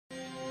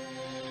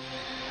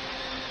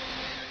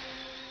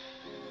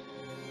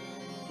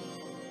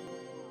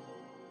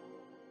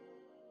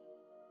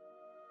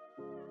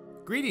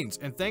Greetings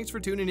and thanks for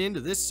tuning in to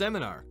this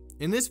seminar.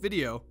 In this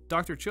video,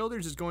 Dr.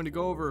 Childers is going to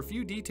go over a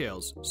few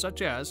details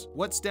such as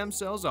what stem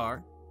cells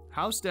are,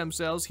 how stem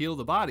cells heal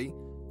the body,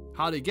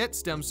 how to get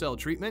stem cell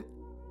treatment,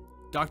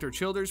 Dr.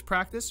 Childers'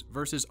 practice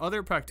versus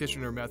other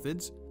practitioner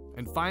methods,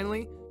 and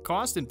finally,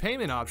 cost and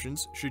payment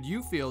options should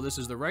you feel this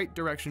is the right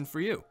direction for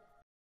you.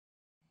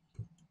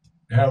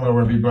 Hello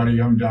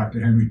everybody, I'm Dr.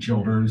 Henry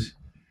Childers.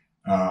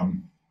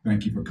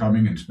 Thank you for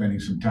coming and spending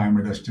some time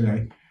with us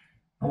today.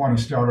 I want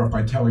to start off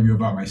by telling you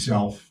about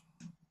myself.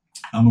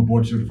 I'm a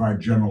board-certified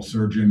general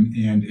surgeon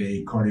and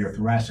a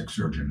cardiothoracic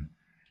surgeon,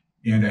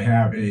 and I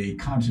have a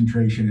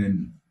concentration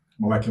in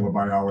molecular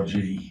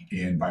biology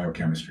and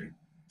biochemistry.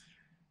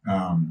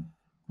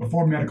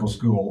 Before medical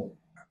school,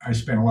 I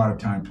spent a lot of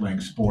time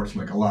playing sports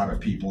like a lot of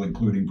people,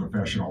 including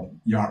professional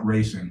yacht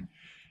racing,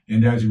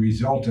 and as a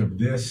result of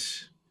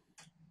this,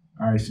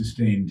 I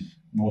sustained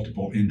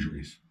multiple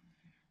injuries.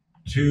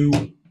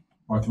 2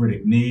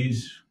 arthritic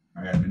knees.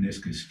 I had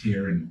meniscus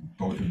tear in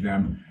both of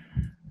them,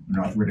 an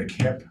arthritic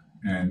hip,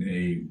 and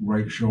a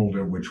right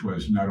shoulder, which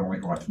was not only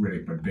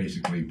arthritic, but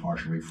basically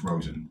partially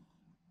frozen.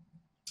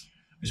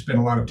 I spent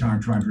a lot of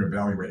time trying to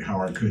evaluate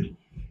how I could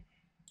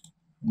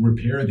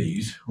repair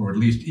these, or at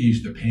least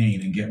ease the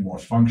pain and get more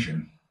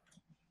function.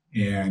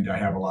 And I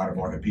have a lot of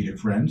orthopedic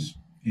friends,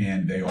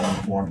 and they all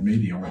informed me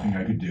the only thing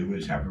I could do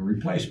is have a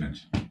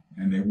replacement.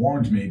 And they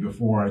warned me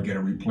before I get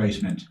a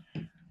replacement,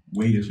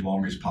 wait as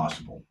long as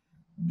possible,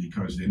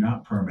 because they're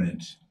not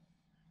permanent.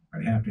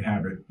 I'd have to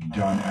have it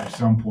done at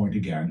some point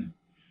again.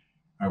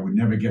 I would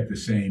never get the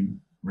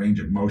same range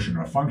of motion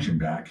or function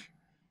back,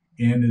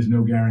 and there's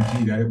no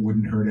guarantee that it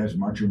wouldn't hurt as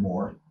much or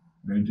more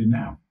than it did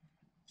now.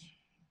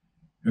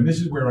 And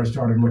this is where I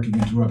started looking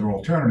into other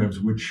alternatives,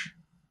 which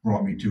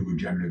brought me to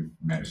regenerative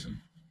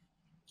medicine.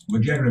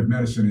 Regenerative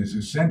medicine is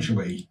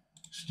essentially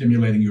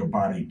stimulating your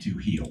body to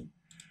heal.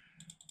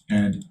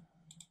 And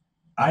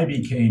I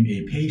became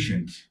a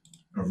patient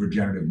of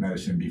regenerative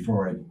medicine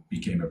before I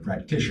became a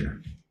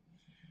practitioner.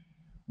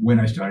 When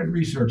I started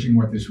researching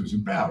what this was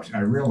about, I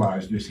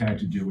realized this had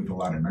to do with a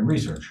lot of my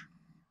research,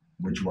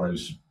 which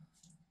was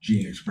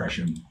gene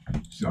expression,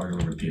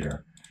 cellular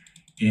repair.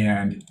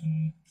 And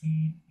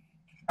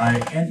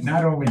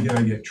not only did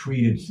I get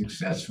treated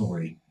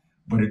successfully,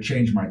 but it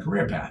changed my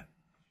career path.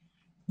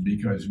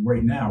 Because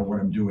right now, what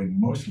I'm doing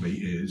mostly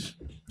is,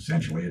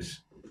 essentially,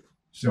 it's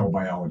cell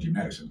biology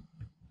medicine.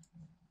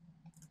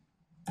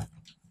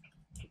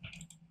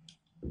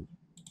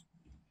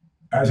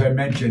 As I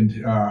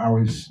mentioned, I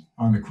was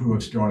on the crew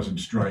of Stars and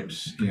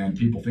Stripes, and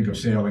people think of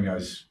sailing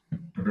as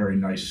a very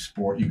nice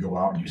sport. You go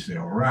out and you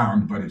sail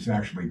around, but it's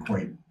actually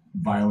quite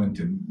violent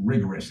and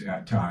rigorous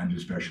at times,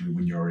 especially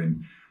when you're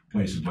in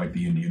places like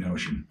the Indian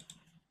Ocean.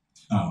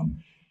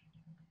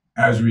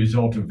 As a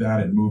result of that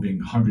and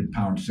moving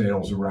 100-pound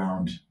sails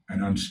around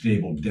an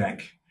unstable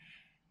deck,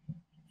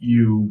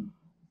 you,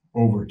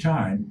 over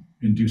time,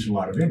 induce a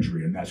lot of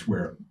injury, and that's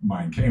where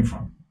mine came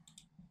from.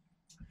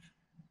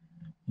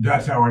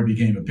 That's how I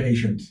became a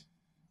patient.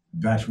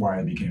 That's why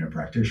I became a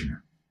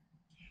practitioner.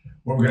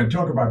 What we're going to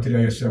talk about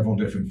today is several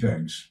different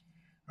things.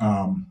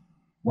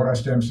 What are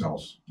stem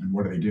cells and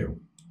what do they do?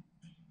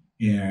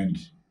 And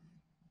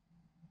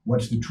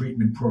what's the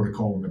treatment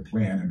protocol and the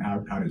plan, and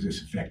how does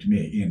this affect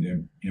me,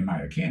 and am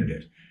I a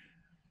candidate?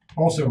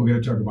 Also, we're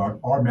going to talk about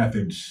our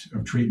methods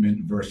of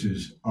treatment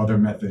versus other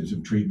methods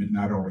of treatment,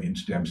 not only in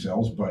stem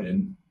cells, but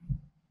in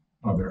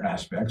other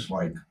aspects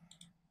like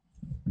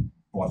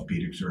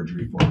orthopedic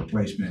surgery for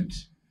replacement,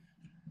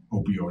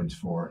 opioids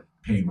for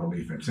pain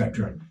relief,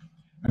 etc.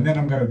 And then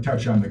I'm going to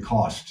touch on the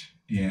cost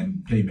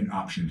and payment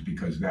options,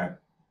 because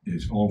that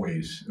is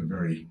always a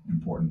very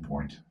important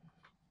point.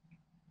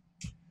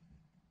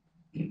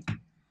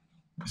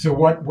 So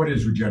what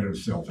is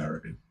regenerative cell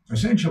therapy?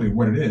 Essentially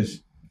what it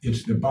is,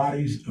 it's the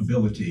body's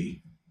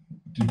ability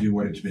to do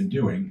what it's been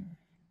doing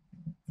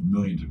for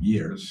millions of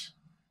years,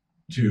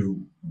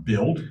 to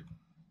build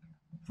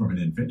from an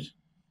infant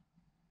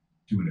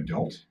to an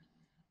adult,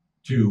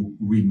 to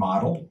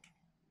remodel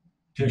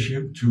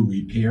tissue, to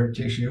repair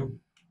tissue,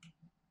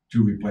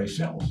 to replace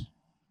cells.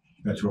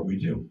 That's what we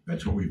do.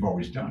 That's what we've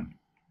always done.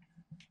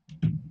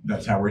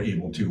 That's how we're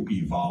able to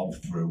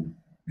evolve through,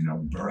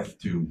 birth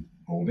to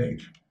old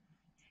age.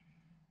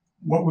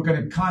 What we're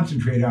going to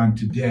concentrate on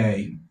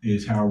today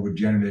is how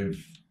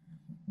regenerative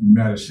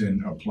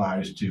medicine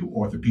applies to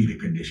orthopedic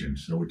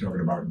conditions. So we're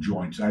talking about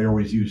joints. I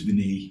always use the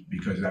knee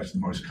because that's the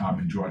most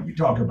common joint we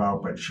talk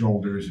about, but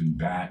shoulders and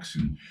backs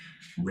and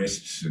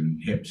wrists and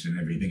hips and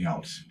everything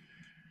else.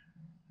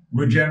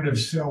 Regenerative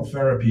cell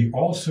therapy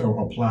also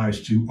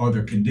applies to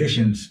other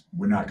conditions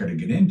we're not going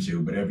to get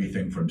into, but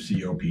everything from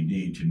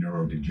COPD to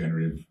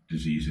neurodegenerative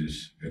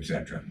diseases,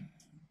 etc.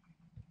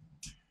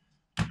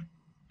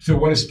 So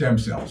what are stem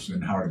cells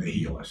and how do they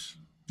heal us?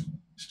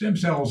 Stem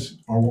cells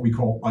are what we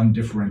call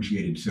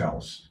undifferentiated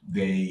cells.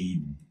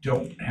 They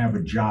don't have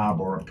a job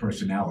or a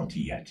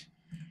personality yet.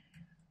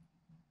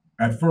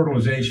 At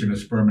fertilization, a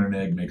sperm and an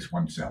egg makes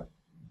one cell.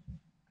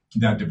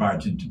 That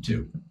divides into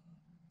 2.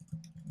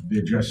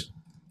 They're just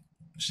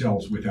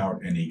cells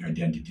without any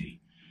identity.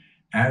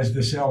 As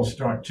the cells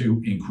start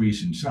to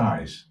increase in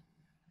size,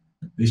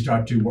 they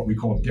start to what we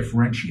call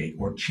differentiate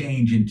or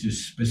change into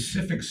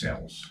specific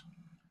cells.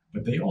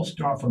 But they all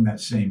start from that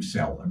same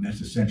cell, and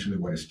that's essentially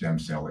what a stem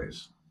cell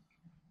is.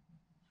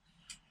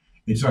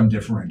 It's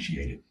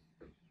undifferentiated.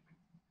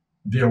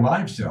 They're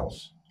live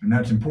cells, and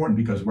that's important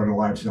because what do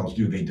live cells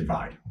do? They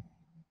divide.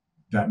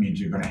 That means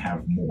you're going to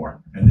have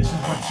more. And this is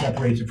what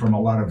separates it from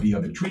a lot of the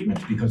other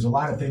treatments, because a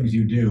lot of things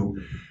you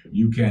do,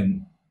 you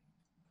can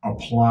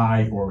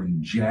apply or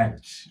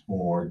inject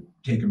or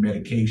take a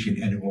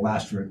medication and it will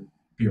last for a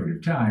period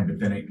of time, but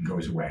then it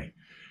goes away.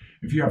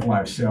 If you have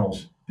live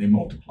cells, they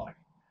multiply.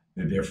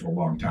 They're there for a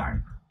long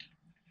time.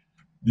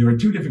 There are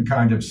two different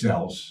kinds of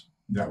cells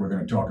that we're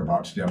going to talk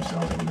about, stem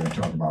cells that we're going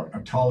to talk about,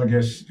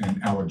 autologous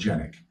and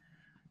allogenic.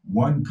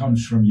 One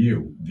comes from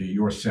you,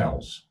 your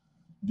cells.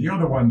 The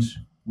other ones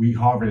we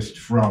harvest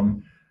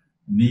from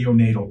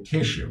neonatal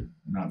tissue,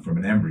 not from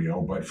an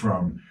embryo, but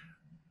from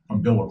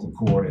umbilical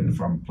cord and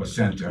from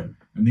placenta.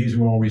 And these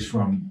are always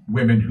from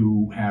women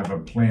who have a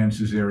planned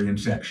cesarean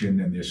section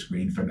and they're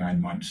screened for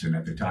 9 months. And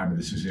at the time of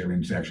the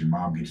cesarean section,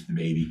 mom gets the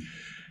baby.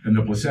 And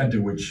the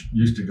placenta, which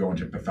used to go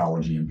into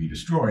pathology and be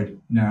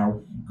destroyed, now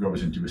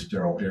goes into a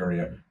sterile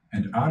area.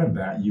 And out of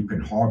that, you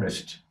can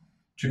harvest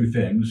two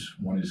things.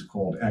 One is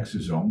called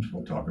exosomes.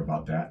 We'll talk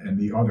about that. And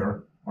the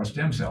other are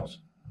stem cells.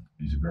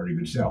 These are very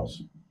good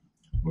cells.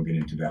 We'll get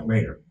into that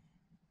later.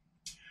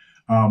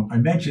 I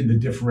mentioned the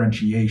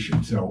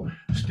differentiation. So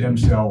stem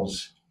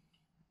cells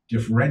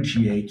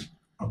differentiate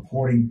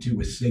according to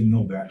a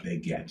signal that they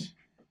get.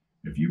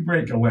 If you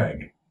break a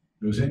leg,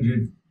 those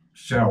injured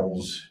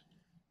cells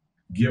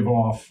give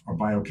off a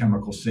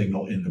biochemical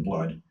signal in the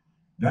blood.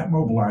 That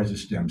mobilizes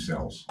stem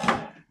cells,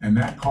 and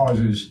that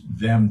causes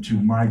them to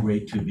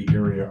migrate to the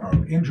area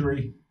of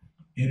injury,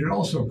 and it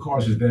also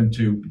causes them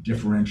to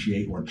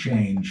differentiate or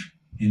change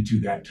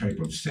into that type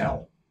of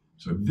cell.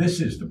 So this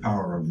is the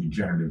power of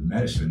regenerative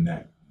medicine,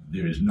 that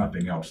there is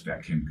nothing else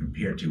that can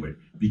compare to it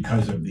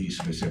because of these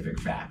specific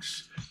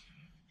facts.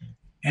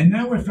 And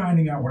now we're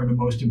finding out one of the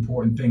most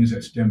important things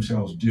that stem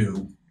cells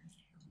do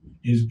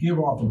is give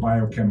off a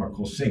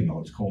biochemical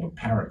signal. It's called a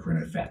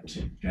paracrine effect.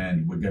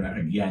 And we're going to,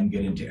 again,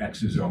 get into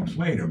exosomes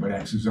later, but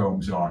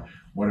exosomes are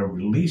what are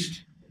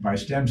released by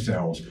stem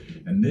cells.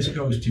 And this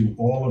goes to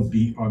all of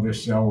the other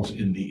cells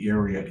in the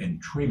area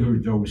and trigger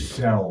those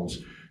cells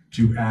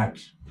to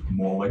act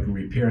more like a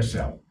repair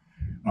cell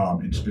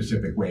in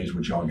specific ways,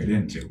 which I'll get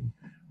into.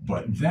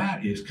 But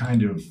that is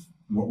kind of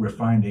what we're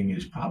finding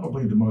is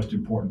probably the most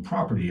important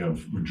property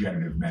of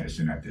regenerative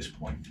medicine at this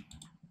point.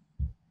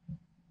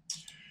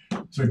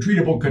 So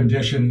treatable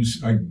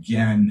conditions,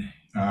 again,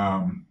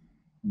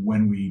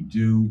 when we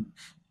do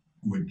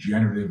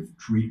regenerative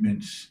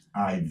treatments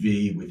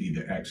IV with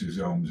either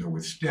exosomes or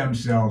with stem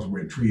cells,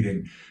 we're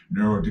treating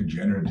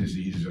neurodegenerative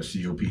diseases or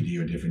COPD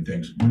or different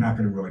things. We're not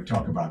going to really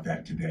talk about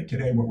that today.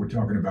 Today, what we're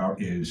talking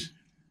about is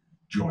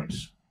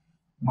joints,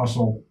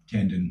 muscle,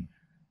 tendon,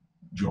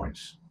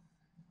 joints,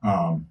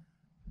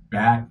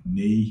 back,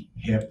 knee,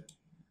 hip.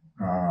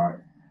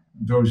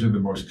 Those are the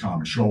most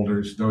common.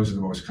 Shoulders, those are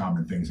the most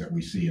common things that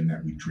we see and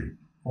that we treat.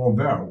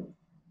 Although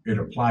it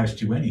applies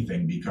to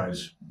anything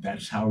because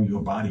that's how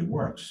your body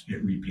works.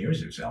 It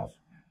repairs itself.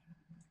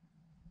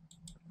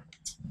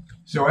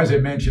 So as I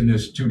mentioned,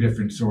 there's two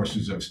different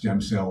sources of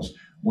stem cells.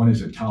 One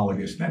is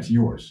autologous, that's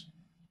yours.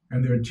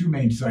 And there are two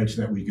main sites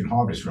that we can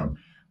harvest from.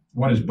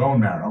 One is bone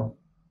marrow.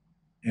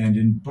 And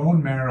in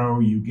bone marrow,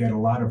 you get a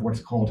lot of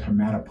what's called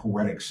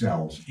hematopoietic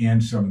cells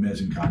and some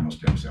mesenchymal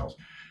stem cells.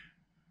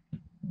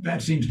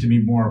 That seems to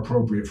be more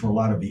appropriate for a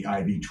lot of the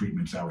IV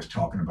treatments I was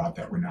talking about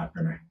that we're not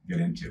going to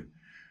get into.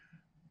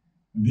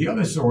 The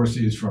other source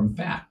is from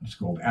fat. It's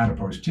called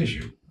adipose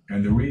tissue.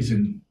 And the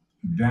reason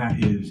that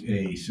is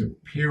a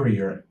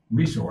superior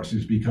resource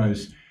is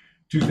because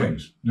two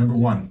things. Number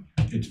one,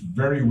 it's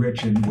very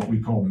rich in what we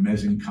call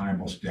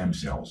mesenchymal stem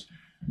cells.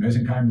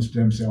 Mesenchymal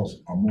stem cells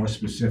are more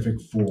specific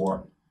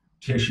for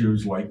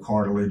tissues like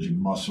cartilage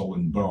and muscle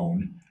and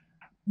bone,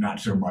 not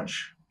so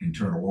much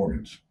internal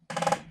organs.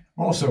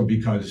 Also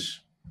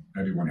because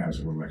everyone has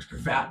a little extra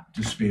fat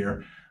to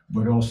spare,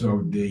 but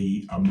also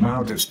the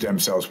amount of stem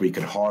cells we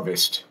can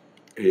harvest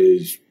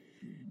is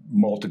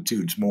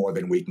multitudes more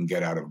than we can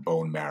get out of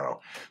bone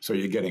marrow. So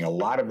you're getting a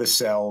lot of the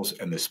cells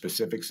and the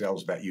specific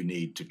cells that you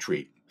need to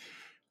treat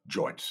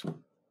joints.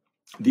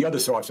 The other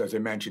source, as I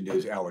mentioned,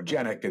 is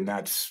allogenic, and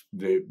that's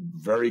the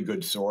very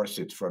good source.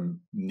 It's from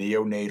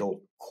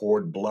neonatal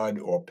cord blood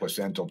or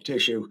placental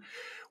tissue,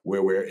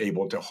 where we're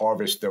able to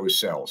harvest those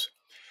cells.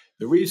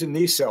 The reason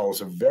these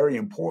cells are very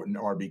important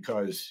are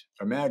because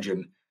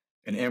imagine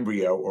an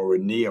embryo or a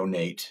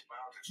neonate,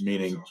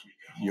 meaning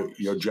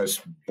you're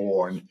just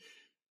born.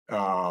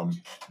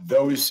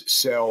 Those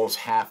cells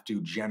have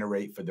to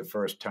generate for the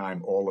first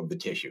time all of the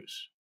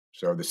tissues.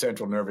 So the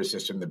central nervous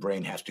system, the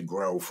brain has to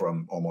grow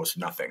from almost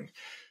nothing.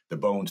 The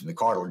bones and the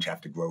cartilage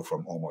have to grow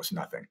from almost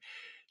nothing.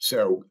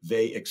 So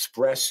they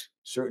express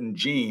certain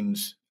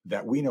genes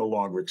that we no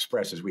longer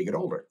express as we get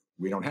older.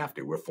 We don't have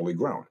to. We're fully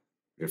grown.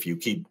 If you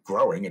keep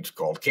growing, it's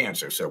called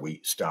cancer, so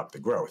we stop the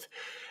growth.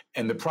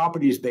 And the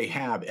properties they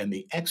have and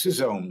the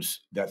exosomes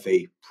that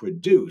they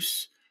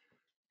produce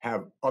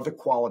have other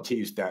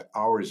qualities that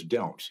ours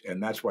don't.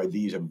 And that's why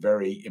these are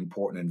very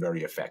important and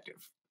very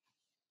effective.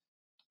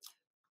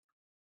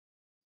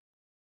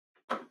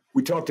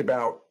 We talked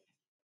about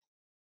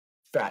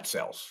fat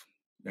cells,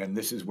 and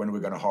this is when we're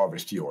going to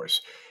harvest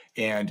yours.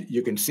 And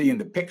you can see in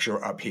the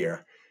picture up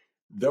here,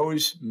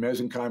 those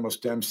mesenchymal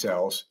stem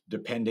cells,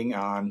 depending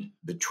on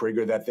the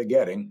trigger that they're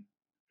getting,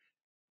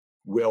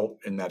 will,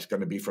 and that's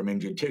going to be from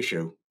injured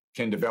tissue,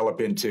 can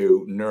develop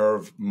into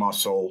nerve,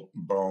 muscle,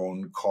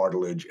 bone,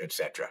 cartilage,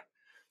 etc.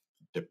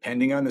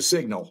 Depending on the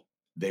signal,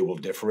 they will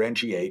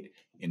differentiate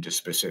into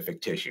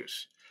specific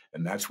tissues.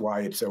 And that's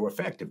why it's so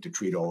effective to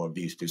treat all of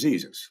these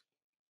diseases.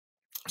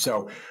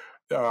 So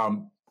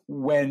the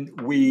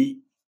way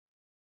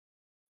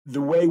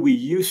we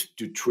used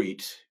to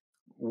treat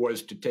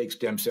was to take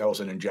stem cells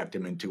and inject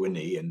them into a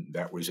knee, and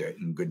that was it,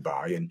 and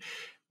goodbye. And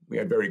we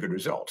had very good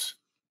results.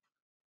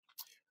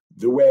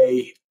 The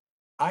way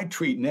I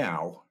treat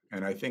now,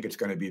 and I think it's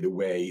going to be the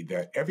way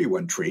that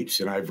everyone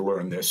treats, and I've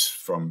learned this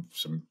from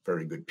some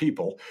very good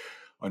people,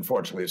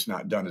 unfortunately it's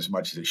not done as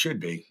much as it should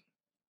be,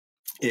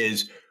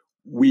 is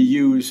we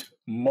use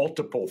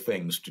multiple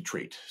things to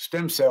treat.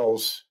 Stem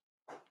cells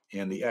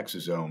and the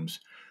exosomes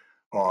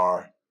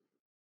are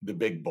the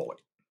big bullet,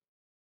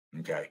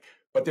 okay?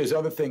 But there's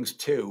other things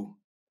too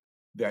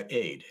that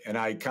aid, and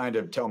I kind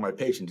of tell my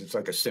patients it's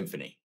like a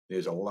symphony.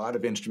 There's a lot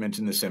of instruments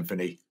in the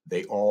symphony.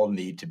 They all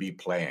need to be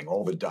playing.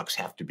 All the ducks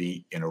have to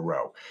be in a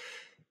row.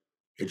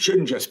 It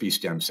shouldn't just be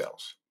stem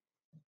cells.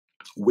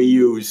 We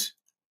use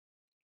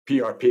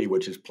PRP,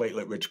 which is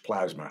platelet-rich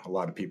plasma. A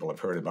lot of people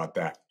have heard about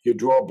that. You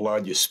draw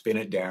blood, you spin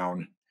it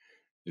down.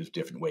 There's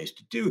different ways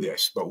to do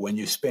this, but when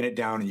you spin it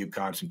down and you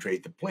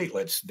concentrate the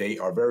platelets, they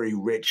are very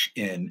rich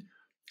in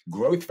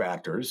growth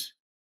factors,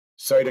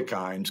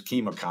 cytokines,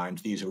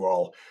 chemokines. These are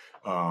all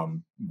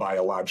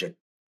biologic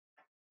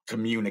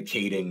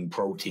communicating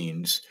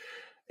proteins,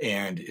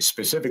 and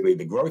specifically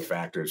the growth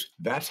factors.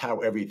 That's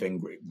how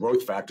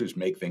growth factors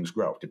make things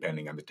grow.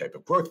 Depending on the type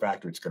of growth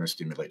factor, it's going to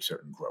stimulate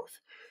certain growth.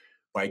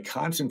 By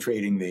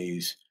concentrating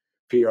these,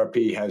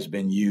 PRP has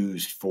been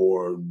used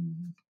for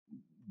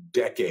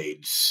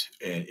decades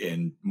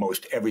in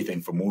most everything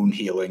from wound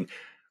healing.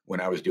 When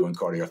I was doing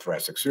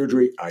cardiothoracic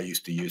surgery, I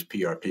used to use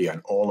PRP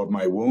on all of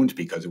my wounds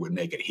because it would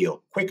make it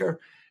heal quicker.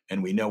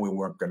 And we know we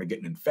weren't going to get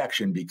an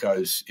infection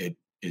because it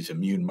is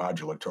immune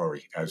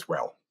modulatory as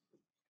well.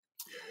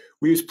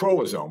 We use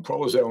prolozone.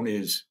 Prolozone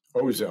is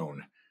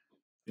ozone.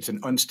 It's an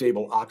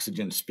unstable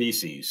oxygen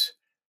species.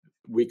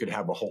 We could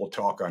have a whole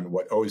talk on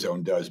what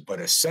ozone does, but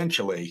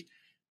essentially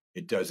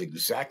it does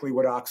exactly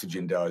what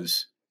oxygen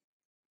does,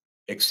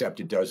 except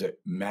it does it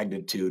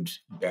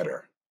magnitudes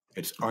better.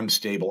 It's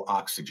unstable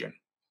oxygen.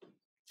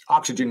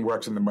 Oxygen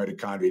works in the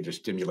mitochondria to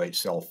stimulate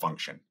cell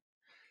function.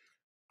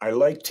 I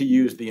like to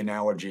use the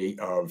analogy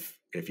of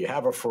if you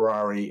have a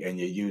Ferrari and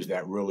you use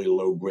that really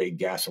low-grade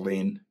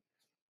gasoline,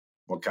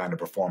 what kind of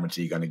performance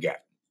are you going to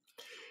get?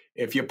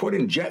 If you put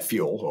in jet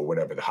fuel, or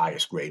whatever the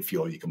highest grade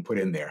fuel you can put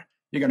in there,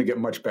 you're going to get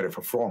much better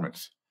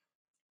performance.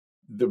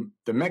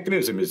 The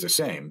mechanism is the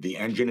same. The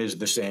engine is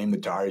the same. The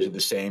tires are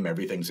the same.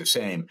 Everything's the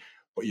same.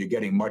 But you're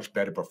getting much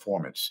better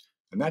performance.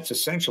 And that's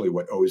essentially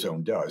what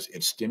ozone does.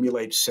 It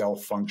stimulates cell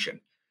function.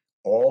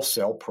 All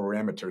cell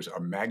parameters are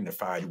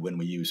magnified when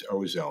we use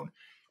ozone.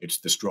 It's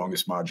the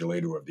strongest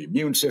modulator of the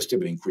immune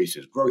system. It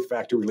increases growth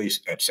factor release,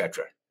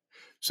 etc.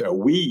 So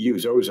we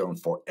use ozone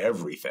for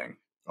everything,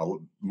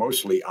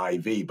 mostly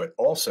IV, but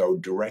also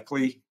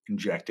directly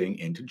injecting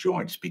into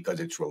joints because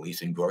it's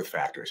releasing growth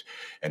factors.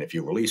 And if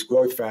you release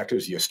growth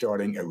factors, you're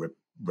starting a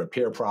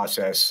repair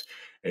process,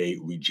 a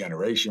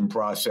regeneration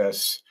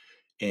process,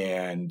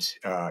 and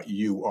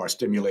you are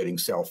stimulating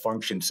cell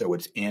function. So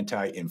it's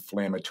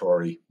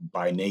anti-inflammatory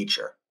by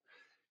nature.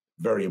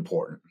 Very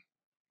important.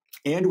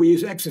 And we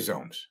use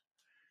exosomes.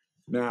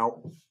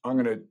 Now, I'm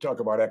going to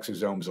talk about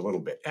exosomes a little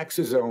bit.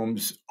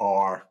 Exosomes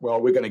are,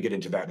 well, we're going to get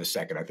into that in a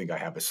second. I think I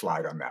have a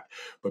slide on that.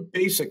 But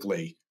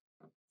basically,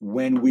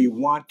 when we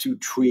want to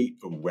treat,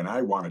 or when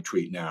I want to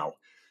treat now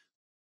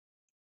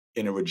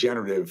in a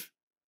regenerative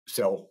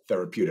cell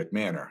therapeutic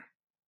manner,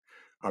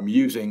 I'm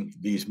using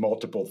these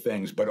multiple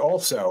things, but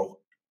also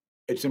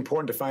it's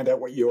important to find out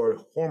what your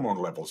hormone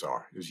levels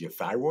are. Is your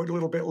thyroid a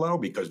little bit low?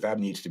 Because that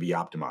needs to be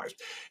optimized.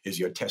 Is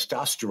your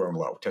testosterone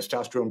low?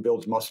 Testosterone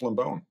builds muscle and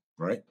bone,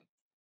 right?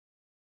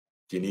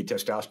 Do you need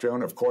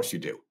testosterone? Of course you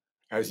do.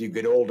 As you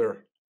get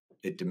older,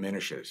 it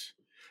diminishes.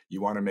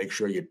 You want to make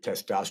sure your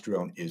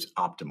testosterone is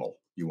optimal.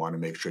 You want to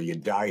make sure your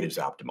diet is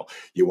optimal.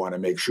 You want to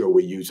make sure we're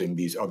using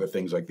these other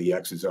things like the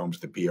exosomes,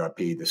 the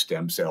PRP, the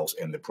stem cells,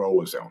 and the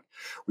prolozone.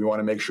 We want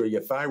to make sure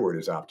your thyroid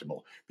is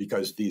optimal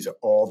because these are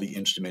all the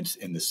instruments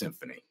in the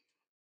symphony.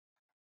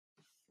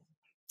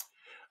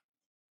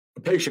 A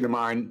patient of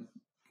mine,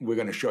 we're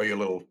going to show you a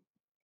little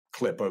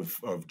clip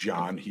of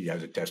John. He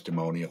has a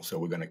testimonial, so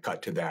we're going to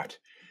cut to that,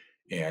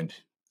 and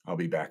I'll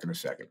be back in a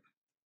second.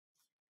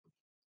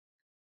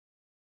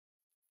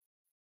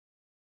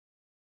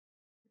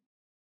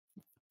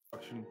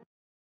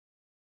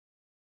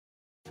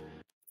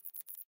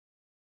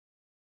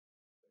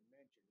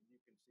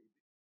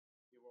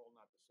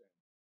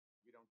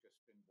 just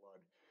spin blood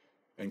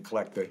and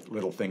collect the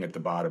little thing at the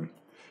bottom.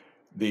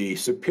 The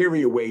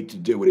superior way to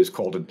do it is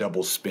called a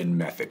double spin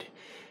method.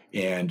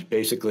 And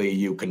basically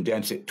you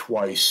condense it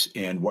twice,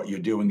 and what you're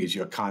doing is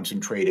you're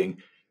concentrating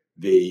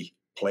the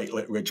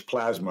platelet-rich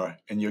plasma,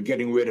 and you're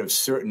getting rid of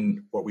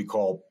certain what we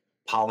call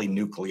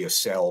polynuclear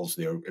cells,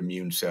 they're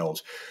immune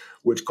cells,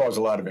 which cause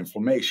a lot of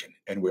inflammation,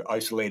 and we're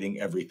isolating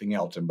everything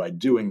else. And by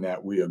doing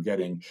that, we are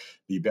getting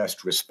the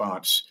best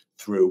response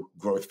through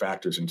growth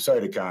factors and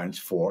cytokines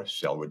for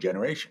cell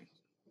regeneration.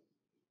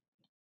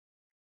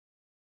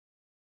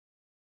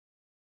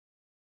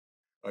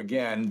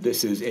 Again,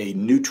 this is a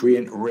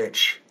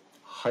nutrient-rich,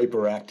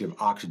 hyperactive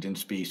oxygen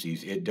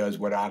species. It does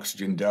what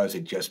oxygen does,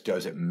 it just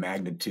does it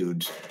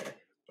magnitudes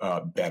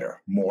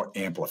better, more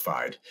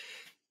amplified.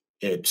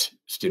 It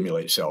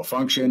stimulates cell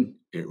function,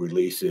 it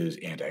releases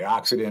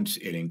antioxidants,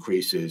 it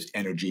increases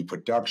energy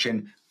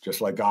production, just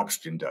like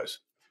oxygen does.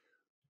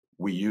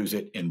 We use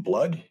it in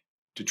blood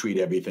to treat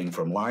everything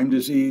from Lyme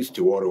disease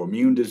to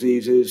autoimmune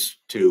diseases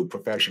to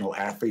professional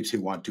athletes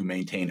who want to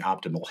maintain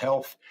optimal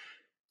health.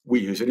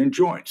 We use it in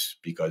joints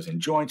because in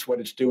joints, what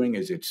it's doing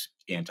is it's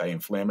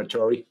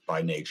anti-inflammatory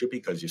by nature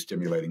because you're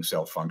stimulating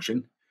cell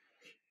function.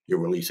 You're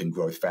releasing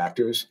growth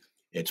factors.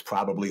 It's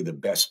probably the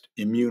best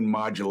immune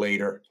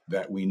modulator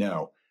that we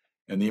know.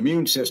 And the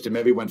immune system,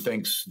 everyone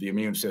thinks the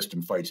immune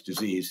system fights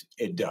disease.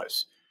 It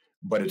does.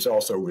 But it's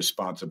also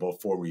responsible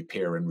for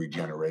repair and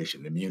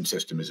regeneration. The immune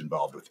system is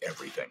involved with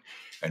everything.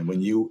 And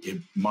when you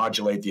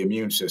modulate the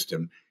immune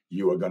system,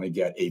 you are going to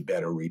get a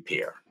better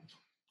repair.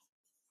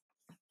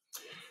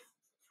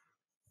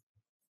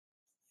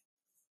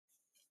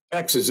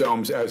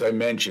 Exosomes, as I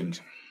mentioned,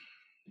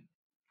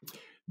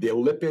 they're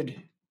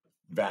lipid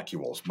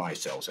vacuoles,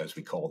 micelles, as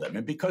we call them.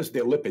 And because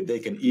they're lipid, they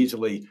can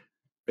easily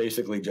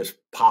basically just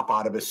pop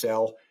out of a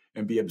cell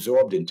and be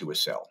absorbed into a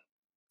cell.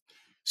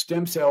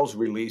 Stem cells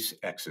release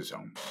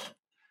exosomes.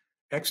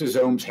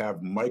 Exosomes have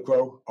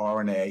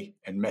microRNA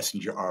and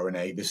messenger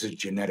RNA. This is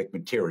genetic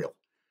material.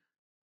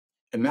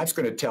 And that's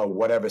going to tell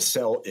whatever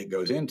cell it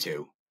goes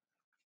into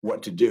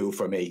what to do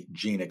from a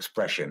gene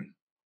expression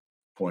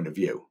point of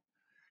view.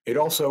 It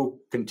also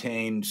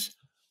contains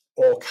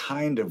all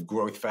kinds of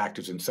growth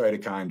factors and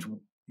cytokines,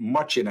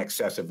 much in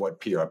excess of what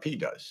PRP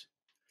does.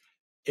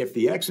 If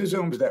the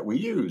exosomes that we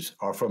use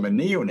are from a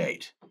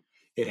neonate,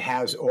 it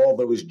has all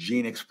those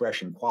gene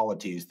expression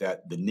qualities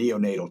that the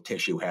neonatal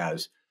tissue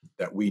has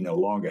that we no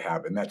longer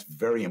have. And that's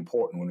very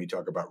important when we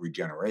talk about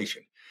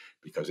regeneration,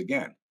 because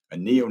again, a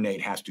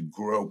neonate has to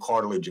grow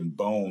cartilage and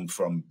bone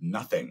from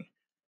nothing.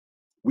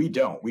 We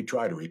don't. We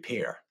try to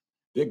repair.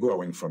 They're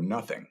growing from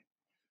nothing.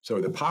 So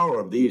the power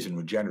of these in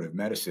regenerative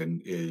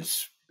medicine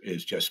is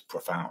just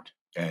profound.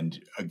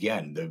 And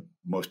again, the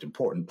most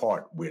important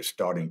part we're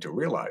starting to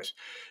realize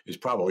is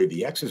probably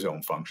the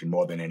exosome function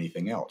more than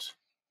anything else.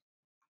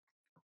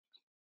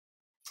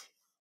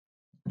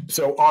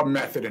 So our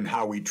method and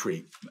how we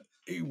treat.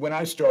 When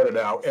I started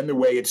out, and the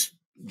way it's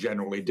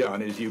generally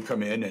done is you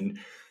come in and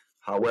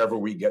however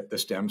we get the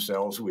stem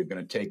cells, we're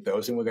going to take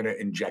those and we're going to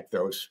inject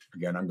those.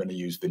 Again, I'm going to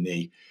use the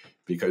knee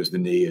because the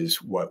knee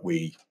is what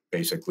we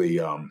basically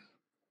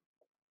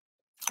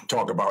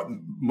talk about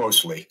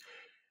mostly.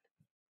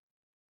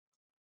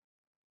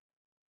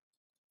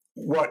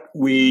 What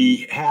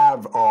we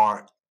have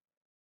are,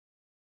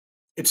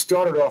 it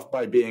started off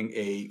by being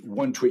a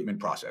one treatment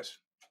process.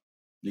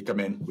 You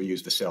come in, we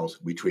use the cells,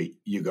 we treat,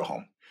 you go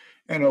home.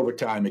 And over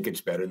time, it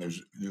gets better and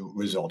the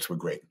results were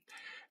great.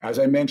 As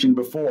I mentioned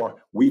before,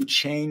 we've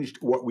changed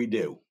what we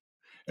do.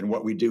 And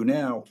what we do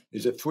now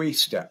is a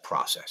 3-step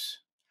process.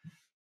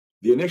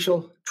 The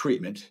initial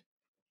treatment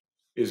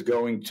is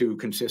going to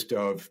consist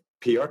of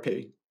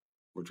PRP,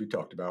 which we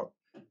talked about,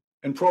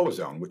 and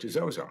prolozone, which is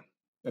ozone.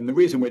 And the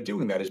reason we're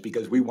doing that is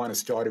because we want to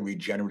start a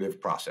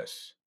regenerative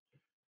process.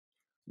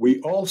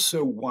 We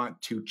also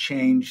want to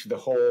change the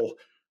whole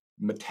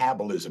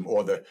metabolism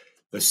or the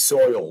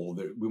soil.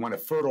 We want to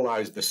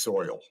fertilize the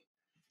soil.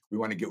 We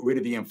want to get rid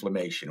of the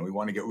inflammation. We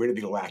want to get rid of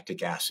the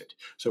lactic acid.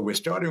 So we're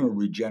starting a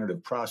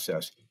regenerative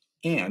process,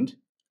 and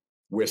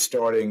we're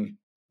starting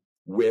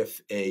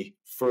with a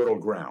fertile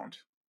ground,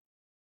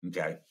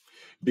 okay?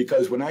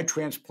 Because when I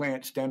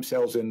transplant stem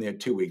cells in there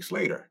 2 weeks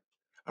later,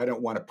 I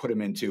don't want to put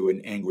them into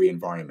an angry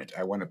environment.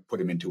 I want to put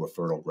them into a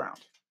fertile ground.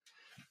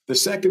 The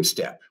second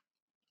step,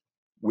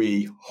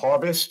 we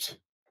harvest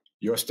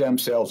your stem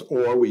cells,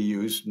 or we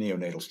use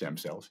neonatal stem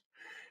cells,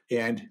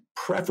 and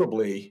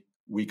preferably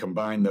we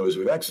combine those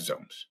with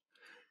exosomes.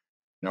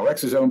 Now,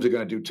 exosomes are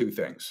going to do two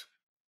things.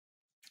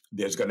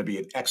 There's going to be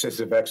an excess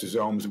of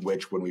exosomes,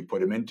 which when we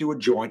put them into a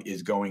joint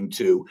is going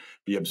to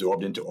be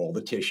absorbed into all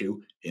the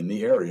tissue in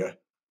the area.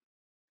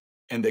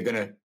 And they're going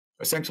to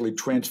essentially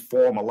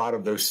transform a lot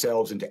of those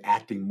cells into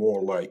acting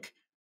more like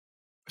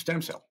a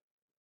stem cell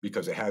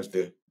because it has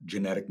the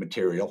genetic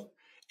material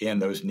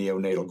and those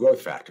neonatal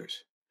growth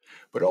factors.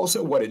 But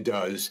also what it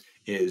does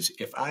is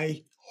if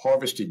I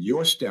harvested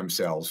your stem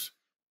cells,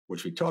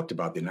 which we talked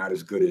about, they're not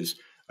as good as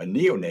a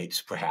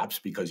neonate's perhaps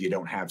because you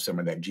don't have some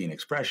of that gene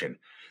expression.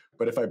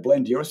 But if I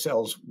blend your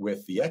cells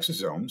with the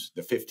exosomes,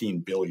 the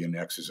 15 billion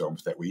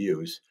exosomes that we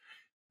use,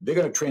 they're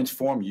going to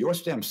transform your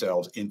stem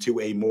cells into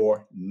a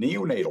more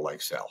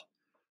neonatal-like cell.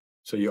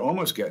 So you're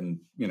almost getting,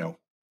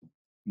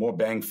 more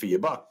bang for your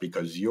buck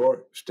because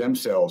your stem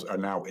cells are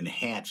now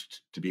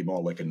enhanced to be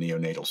more like a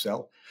neonatal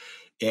cell.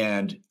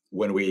 And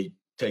when we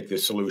take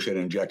this solution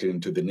and inject it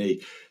into the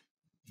knee,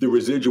 the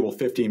residual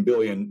 15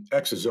 billion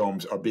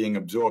exosomes are being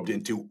absorbed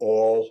into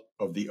all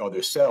of the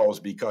other cells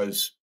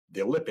because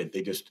they're lipid.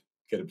 They just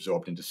get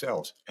absorbed into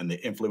cells, and they're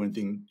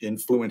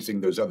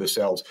influencing those other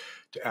cells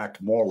to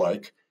act more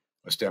like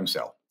a stem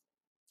cell.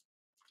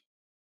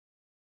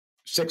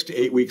 6 to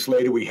 8 weeks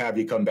later, we have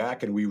you come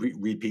back and we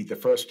repeat the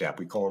first step.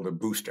 We call it a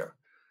booster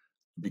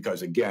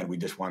because, again, we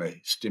just want to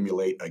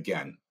stimulate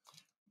again.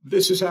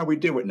 This is how we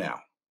do it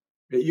now.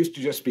 It used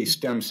to just be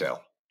stem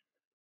cell.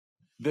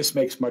 This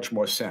makes much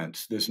more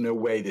sense. There's no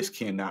way this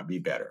cannot be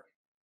better.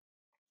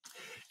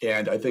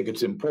 And I think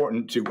it's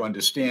important to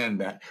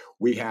understand that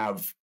we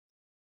have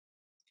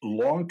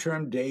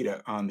long-term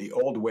data on the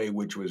old way,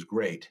 which was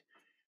great.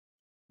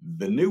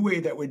 The new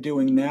way that we're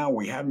doing now,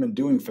 we haven't been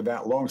doing for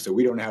that long, so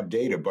we don't have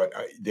data, but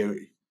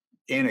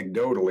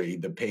anecdotally,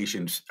 the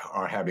patients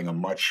are having a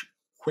much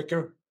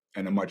quicker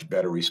and a much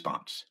better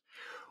response.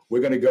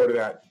 We're going to go to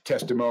that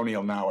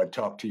testimonial now I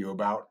talked to you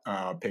about,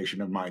 a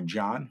patient of mine,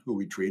 John, who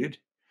we treated.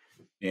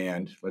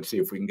 And let's see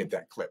if we can get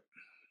that clip.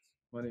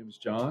 My name is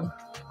John.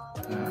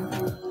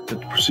 At the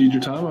procedure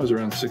time, I was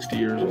around 60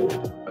 years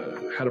old.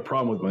 Had a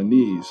problem with my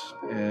knees,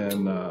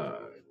 and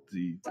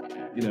it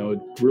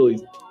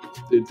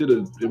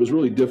was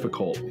really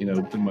difficult,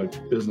 in my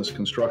business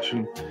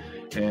construction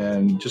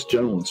and just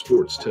general in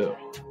sports too.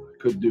 I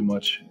couldn't do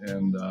much,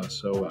 and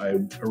so I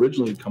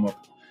originally come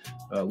up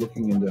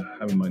looking into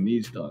having my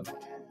knees done.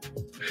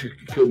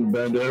 Couldn't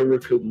bend over,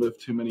 couldn't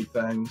lift too many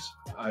things.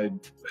 I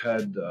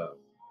had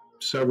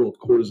several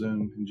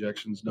cortisone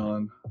injections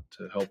done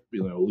to help,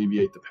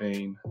 alleviate the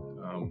pain,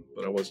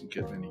 but I wasn't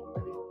getting any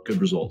good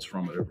results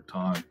from it over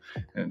time,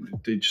 and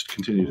they just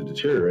continued to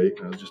deteriorate.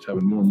 And I was just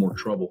having more and more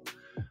trouble.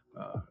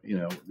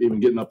 Even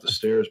getting up the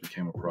stairs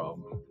became a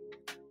problem.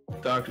 The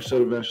doctor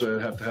said eventually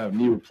I'd have to have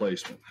knee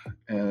replacement,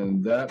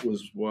 and that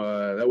was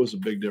a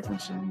big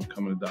difference in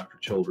coming to Dr.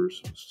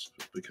 Childers,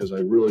 because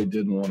I really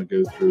didn't want to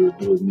go through a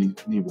dual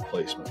knee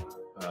replacement.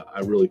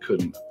 I really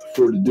couldn't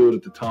afford to do it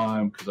at the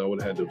time because I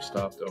would have had to have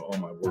stopped all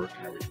my work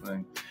and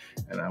everything.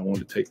 And I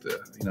wanted to take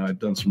I'd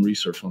done some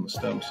research on the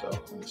stem cell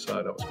and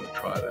decided I was going to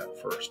try that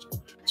first.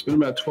 It's been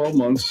about 12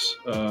 months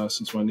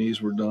since my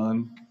knees were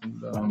done.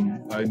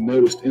 And, I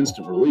noticed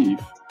instant relief.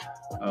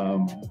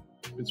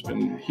 It's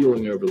been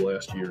healing over the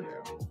last year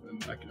now.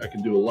 And I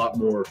can do a lot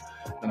more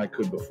than I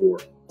could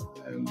before.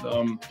 And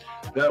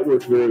that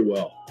worked very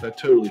well. That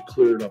totally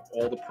cleared up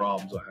all the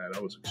problems I had. I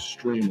was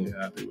extremely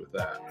happy with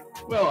that.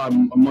 Well,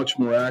 I'm much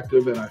more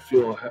active, and I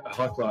feel a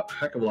heck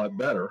of a lot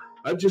better.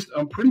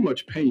 I'm pretty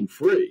much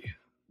pain-free,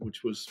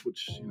 which was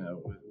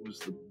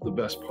the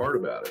best part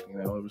about it.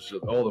 It was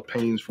all the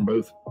pains from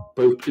both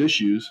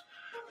issues.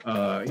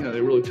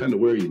 They really tend to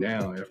wear you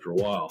down after a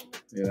while.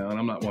 And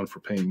I'm not one for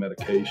pain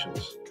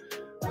medications.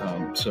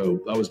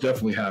 So I was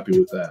definitely happy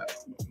with that.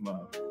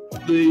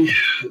 The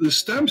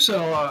stem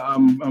cell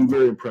I'm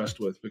very impressed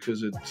with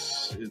because it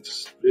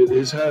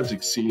has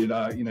exceeded.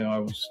 I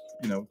was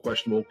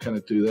questionable, can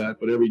it do that?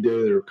 But every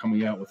day they're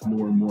coming out with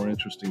more and more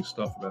interesting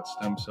stuff about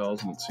stem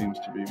cells, and it seems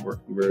to be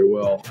working very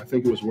well. I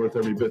think it was worth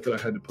every bit that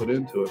I had to put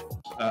into it.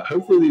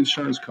 Hopefully the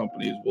insurance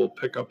companies will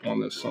pick up on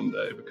this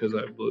someday, because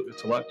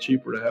it's a lot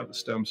cheaper to have the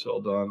stem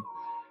cell done,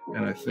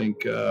 and I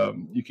think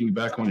you can get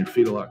back on your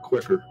feet a lot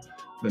quicker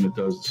than it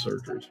does the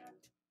surgeries.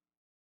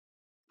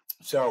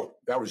 So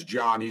that was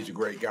John. He's a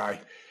great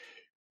guy.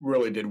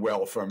 Really did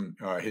well from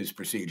his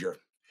procedure.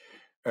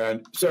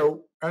 And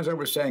so, as I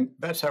was saying,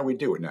 that's how we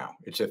do it now.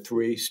 It's a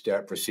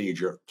 3-step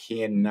procedure.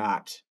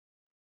 Cannot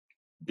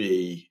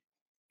be,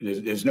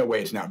 there's no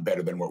way it's not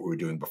better than what we were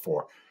doing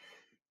before.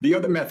 The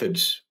other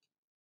methods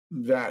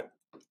that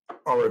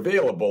are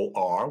available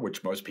are,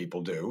 which most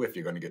people do if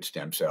you're going to get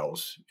stem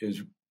cells,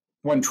 is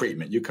one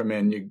treatment. You come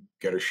in, you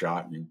get a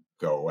shot, and you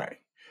go away.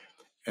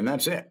 And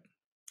that's it.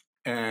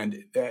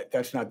 And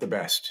that's not the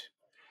best.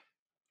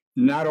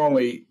 Not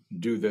only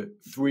do the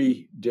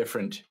 3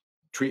 different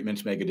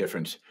treatments make a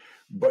difference,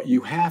 but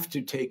you have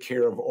to take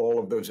care of all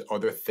of those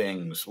other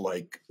things,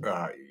 like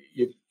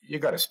you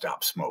got to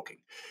stop smoking.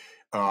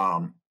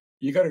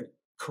 You got to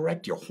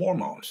correct your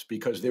hormones,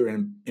 because they're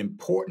an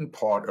important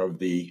part of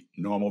the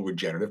normal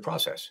regenerative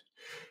process.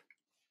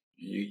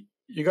 You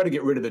got to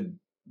get rid of the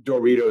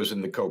Doritos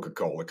and the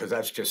Coca-Cola, because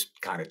that's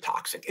just kind of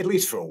toxic, at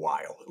least for a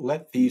while.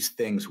 Let these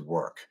things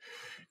work.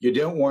 You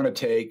don't want to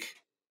take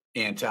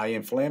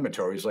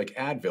anti-inflammatories like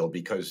Advil,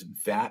 because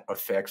that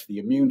affects the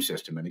immune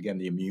system. And again,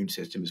 the immune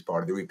system is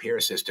part of the repair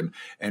system.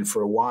 And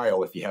for a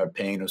while, if you have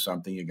pain or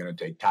something, you're going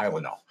to take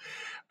Tylenol.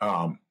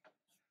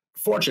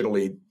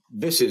 Fortunately,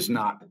 this is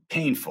not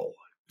painful,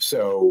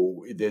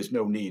 so there's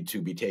no need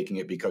to be taking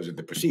it because of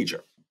the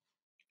procedure.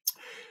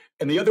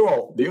 And the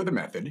other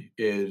method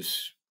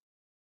is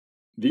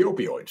the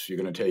opioids. You're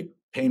going to take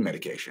pain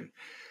medication.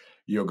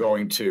 You're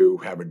going to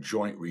have a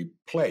joint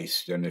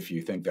replaced. And if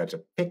you think that's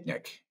a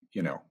picnic,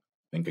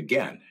 think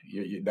again.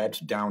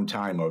 That's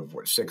downtime of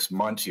 6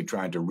 months. You're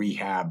trying to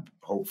rehab.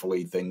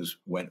 Hopefully things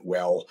went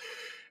well,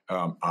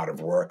 out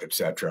of work,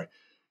 etc.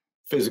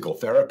 Physical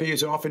therapy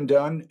is often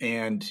done.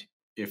 And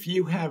if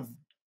you have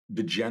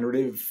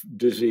degenerative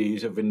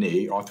disease of a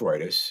knee,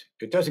 arthritis,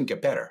 it doesn't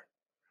get better.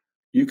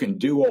 You can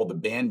do all the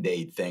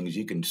Band-Aid things.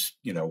 You can,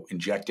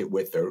 inject it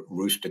with the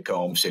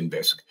Rustacome,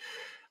 Synvisc,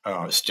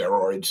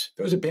 steroids.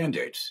 Those are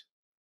Band-Aids.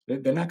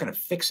 They're not going to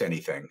fix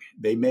anything.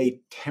 They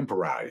may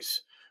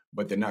temporize,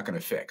 but they're not going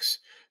to fix.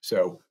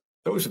 So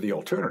those are the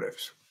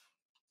alternatives.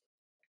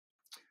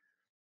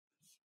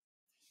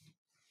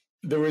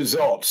 The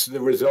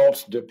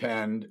results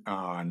depend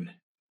on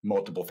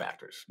multiple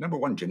factors. Number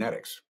one,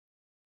 genetics.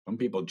 Some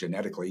people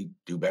genetically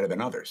do better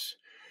than others.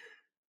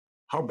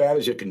 How bad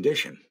is your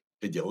condition?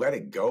 Did you let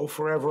it go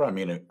forever? I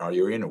mean, are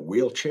you in a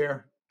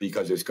wheelchair?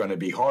 Because it's going to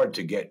be hard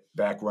to get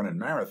back running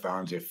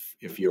marathons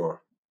if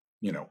you're,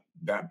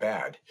 that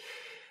bad.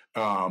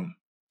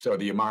 So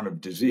the amount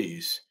of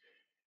disease,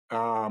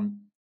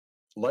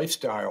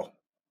 lifestyle,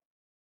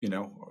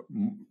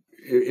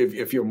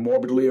 if you're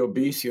morbidly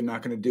obese, you're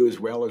not going to do as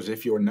well as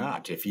if you're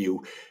not. If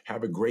you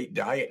have a great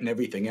diet and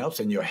everything else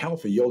and you're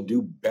healthy, you'll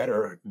do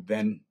better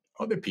than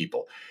other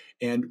people.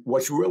 And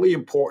what's really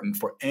important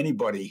for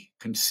anybody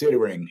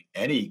considering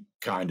any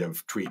kind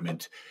of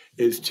treatment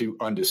is to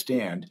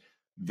understand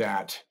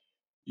that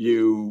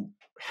you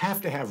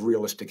have to have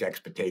realistic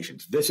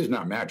expectations. This is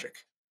not magic.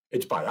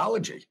 It's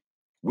biology.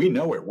 We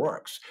know it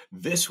works.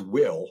 This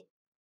will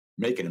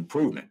make an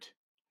improvement.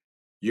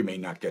 You may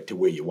not get to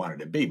where you wanted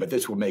to be, but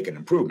this will make an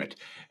improvement.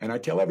 And I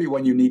tell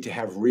everyone you need to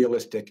have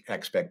realistic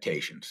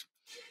expectations.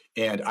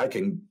 And I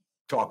can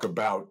talk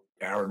about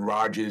Aaron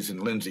Rodgers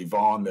and Lindsey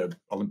Vonn, the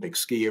Olympic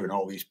skier, and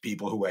all these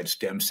people who had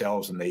stem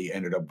cells and they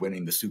ended up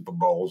winning the Super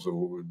Bowls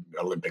or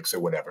Olympics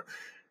or whatever.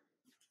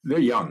 They're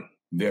young.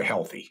 They're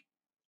healthy.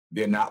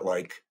 They're not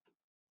like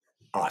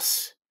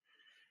us.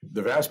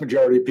 The vast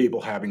majority of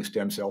people having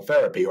stem cell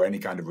therapy or any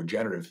kind of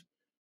regenerative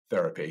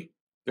therapy,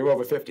 they're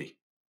over 50.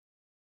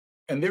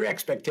 And their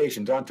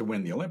expectations aren't to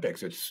win the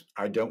Olympics. It's,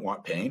 I don't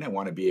want pain. I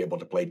want to be able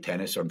to play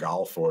tennis or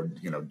golf or,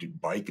 do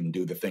bike and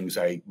do the things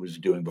I was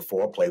doing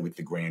before, play with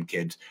the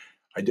grandkids.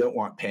 I don't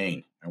want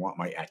pain. I want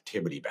my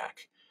activity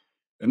back.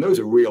 And those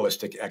are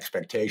realistic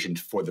expectations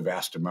for the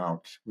vast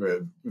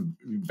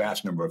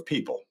number of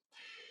people.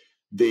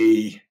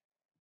 The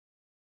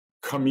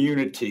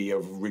community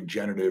of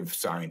regenerative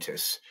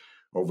scientists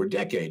over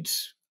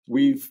decades,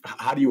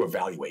 how do you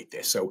evaluate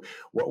this? So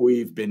what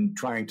we've been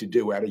trying to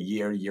do at a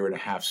year and a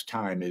half's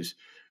time is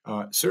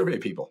survey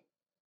people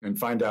and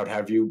find out,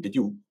 did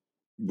you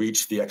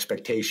reach the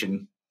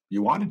expectation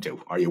you wanted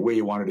to? Are you where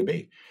you wanted to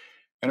be?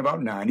 And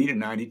about 90 to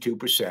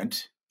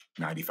 92%,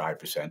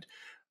 95%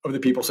 of the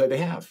people say they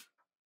have.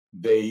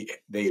 They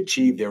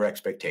achieved their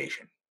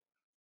expectation.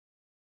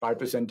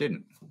 5%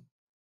 didn't.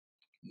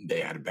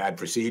 They had a bad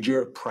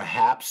procedure.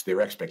 Perhaps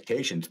their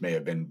expectations may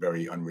have been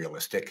very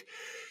unrealistic.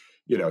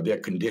 Their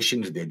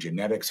conditions, their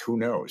genetics, who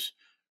knows?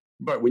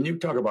 But when you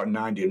talk about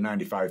 90 to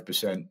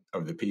 95%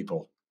 of the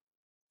people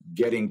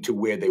getting to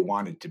where they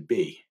wanted to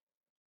be,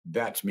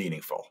 that's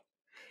meaningful.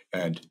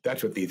 And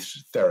that's what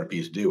these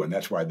therapies do. And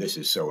that's why this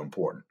is so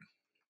important.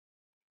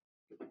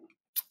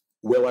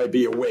 Will I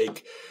be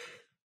awake?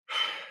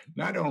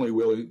 Not only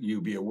will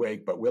you be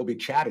awake, but we'll be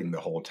chatting the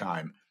whole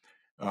time.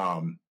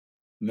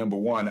 Number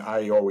one,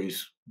 I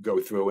always go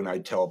through and I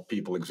tell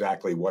people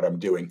exactly what I'm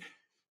doing.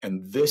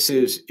 And this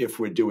is if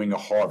we're doing a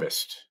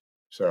harvest.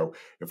 So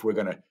if we're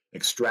going to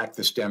extract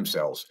the stem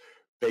cells,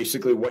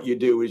 basically what you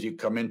do is you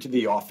come into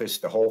the office.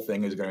 The whole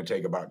thing is going to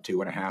take about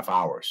 2.5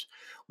 hours.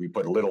 We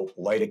put a little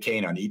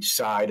lidocaine on each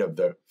side of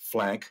the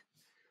flank,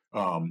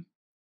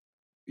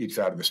 each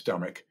side of the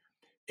stomach,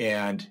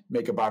 and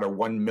make about a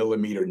 1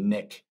 millimeter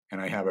nick.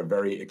 And I have a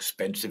very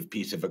expensive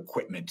piece of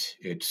equipment.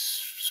 It's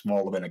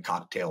smaller than a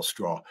cocktail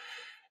straw.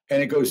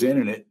 And it goes in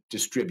and it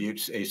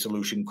distributes a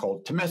solution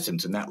called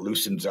tumescence, and that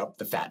loosens up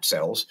the fat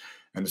cells.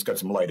 And it's got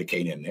some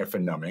lidocaine in there for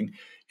numbing.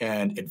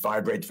 And it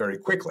vibrates very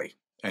quickly.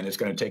 And it's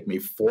going to take me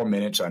 4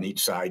 minutes on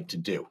each side to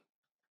do.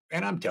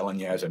 And I'm telling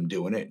you as I'm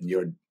doing it, and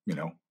you're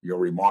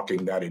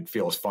remarking that it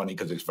feels funny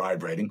because it's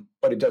vibrating,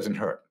 but it doesn't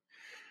hurt.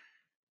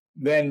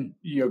 Then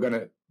you're going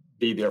to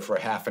be there for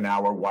half an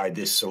hour why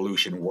this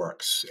solution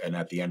works. And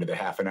at the end of the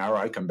half an hour,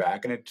 I come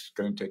back and it's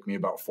going to take me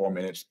about 4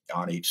 minutes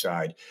on each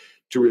side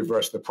to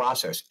reverse the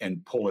process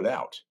and pull it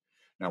out.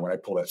 Now, when I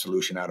pull that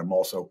solution out,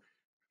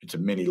 it's a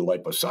mini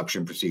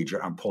liposuction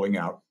procedure. I'm pulling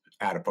out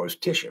adipose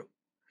tissue.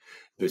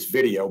 This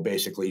video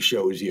basically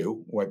shows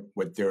you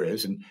what there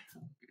is. And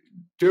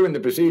during the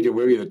procedure,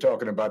 we're either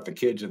talking about the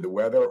kids or the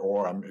weather,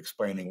 or I'm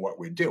explaining what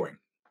we're doing.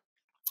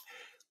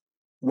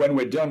 When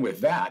we're done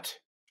with that,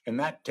 and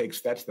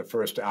that's the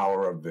first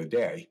hour of the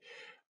day,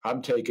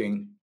 I'm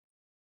taking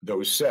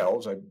those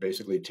cells,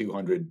 basically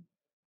 200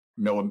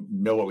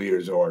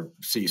 milliliters or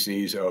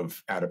cc's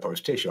of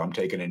adipose tissue. I'm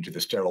taken into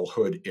the sterile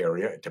hood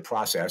area to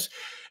process,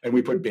 and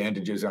we put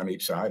bandages on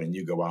each side, and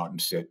you go out and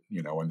sit,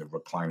 in the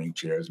reclining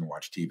chairs and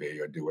watch TV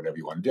or do whatever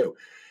you want to do.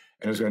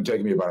 And it's going to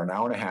take me about an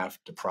hour and a half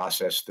to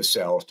process the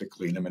cells, to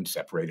clean them and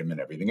separate them and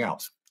everything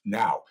else.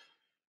 Now,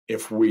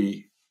 if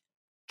we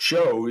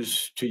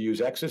chose to use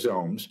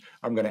exosomes,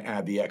 I'm going to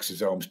add the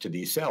exosomes to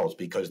these cells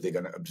because they're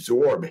going to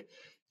absorb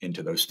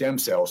into those stem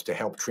cells to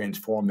help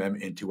transform them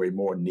into a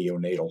more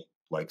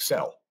neonatal-like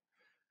cell.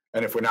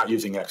 And if we're not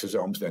using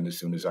exosomes, then as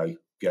soon as I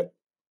get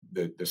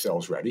the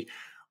cells ready,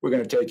 we're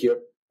going to take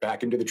you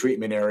back into the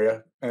treatment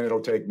area, and it'll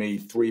take me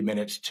 3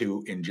 minutes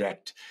to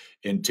inject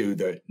into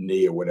the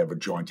knee or whatever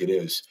joint it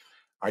is.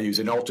 I use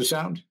an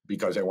ultrasound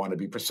because I want to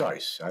be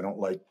precise. I don't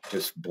like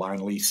just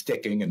blindly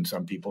sticking, and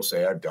some people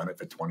say I've done it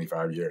for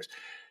 25 years.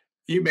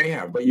 You may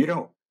have, but you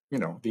don't.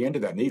 The end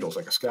of that needle is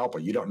like a scalpel.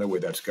 You don't know where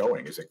that's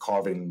going. Is it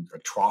carving a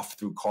trough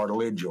through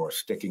cartilage or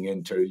sticking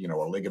into,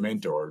 a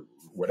ligament or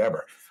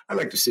whatever? I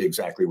like to see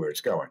exactly where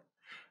it's going.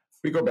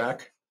 We go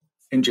back,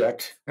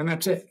 inject, and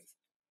that's it.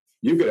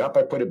 You get up,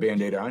 I put a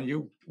Band-Aid on,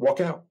 you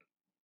walk out.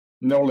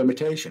 No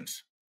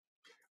limitations.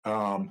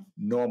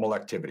 Normal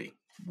activity.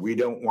 We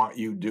don't want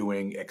you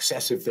doing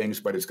excessive things,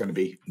 but it's going to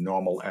be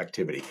normal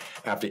activity.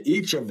 After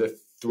each of the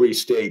 3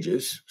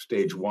 stages,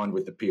 stage 1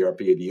 with the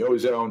PRP and the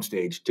ozone,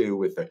 stage 2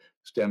 with the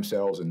stem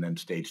cells, and then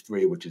stage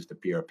 3, which is the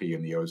PRP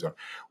and the ozone.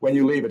 When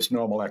you leave, it's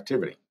normal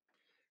activity.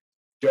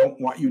 Don't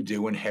want you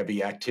doing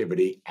heavy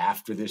activity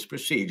after this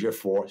procedure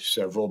for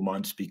several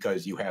months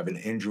because you have an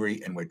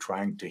injury and we're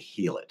trying to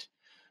heal it.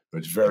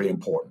 It's very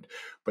important.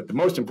 But the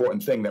most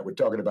important thing that we're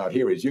talking about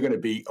here is you're going to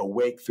be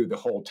awake through the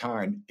whole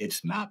time.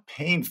 It's not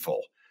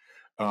painful.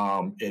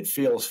 It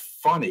feels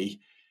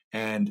funny.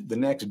 And the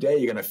next day,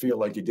 you're going to feel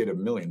like you did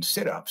 1,000,000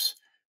 sit-ups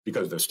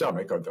because of the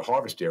stomach or the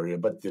harvest area,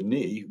 but the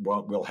knee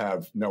will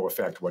have no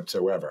effect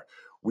whatsoever.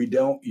 We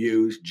don't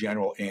use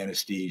general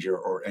anesthesia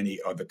or any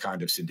other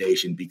kind of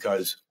sedation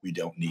because we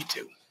don't need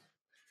to.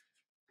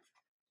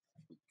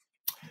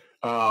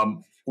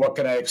 What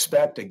can I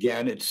expect?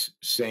 Again, it's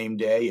same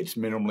day. It's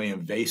minimally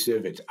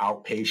invasive. It's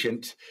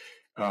outpatient.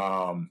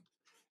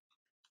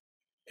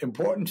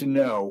 Important to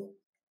know,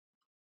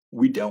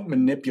 we don't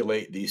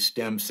manipulate these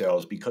stem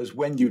cells because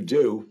when you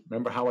do,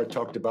 remember how I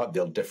talked about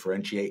they'll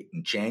differentiate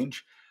and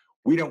change?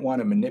 We don't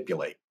want to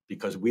manipulate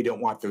because we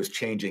don't want those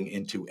changing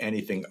into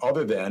anything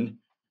other than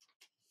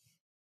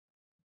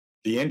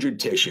the injured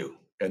tissue.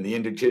 And the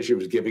injured tissue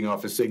is giving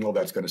off a signal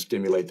that's going to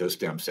stimulate those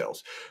stem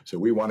cells. So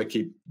we want to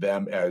keep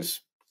them as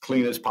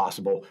clean as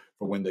possible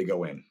for when they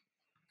go in.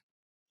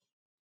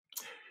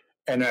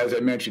 And as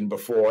I mentioned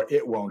before,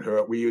 it won't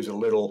hurt. We use a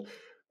little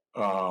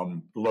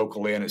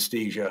local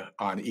anesthesia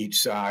on each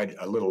side,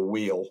 a little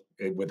wheel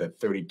with a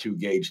 32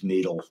 gauge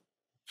needle.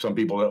 Some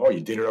people, oh,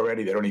 you did it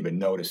already? They don't even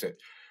notice it.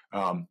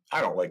 I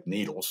don't like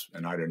needles,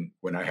 and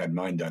when I had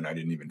mine done, I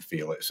didn't even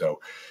feel it.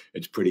 So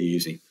it's pretty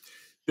easy.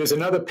 There's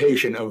another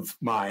patient of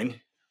mine,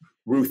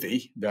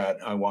 Ruthie, that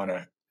I want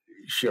to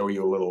show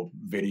you a little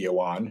video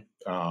on.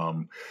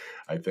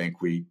 I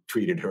think we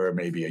treated her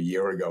maybe a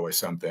year ago or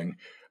something.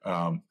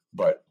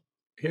 But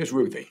here's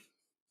Ruthie.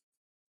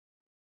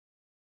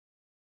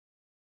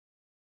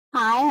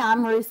 Hi,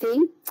 I'm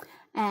Ruthie,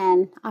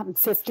 and I'm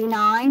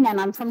 59,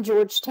 and I'm from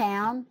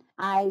Georgetown.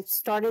 I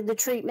started the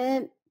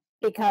treatment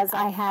because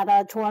I had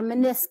a torn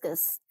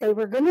meniscus. They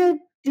were going to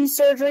do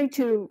surgery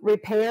to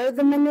repair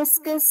the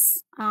meniscus,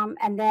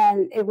 and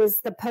then it was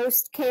the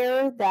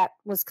post-care that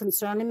was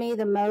concerning me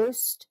the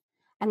most,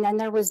 and then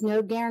there was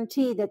no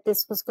guarantee that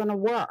this was going to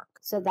work.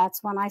 So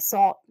that's when I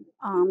sought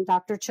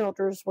Dr.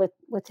 Childers with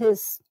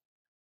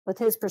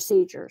his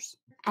procedures,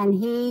 and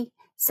he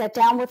sat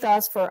down with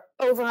us for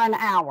over an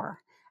hour,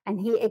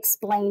 and he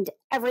explained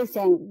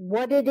everything,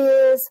 what it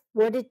is,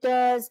 what it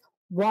does,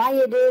 why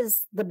it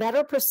is the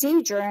better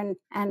procedure,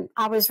 and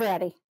I was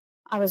ready.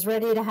 I was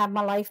ready to have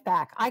my life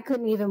back. I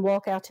couldn't even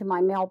walk out to my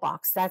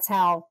mailbox. That's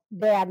how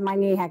bad my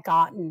knee had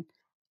gotten.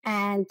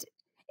 And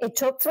it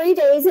took 3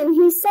 days, and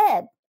he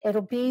said,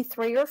 it'll be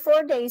 3 or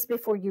 4 days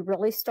before you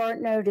really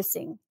start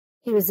noticing.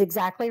 He was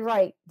exactly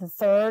right. The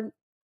third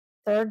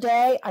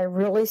day, I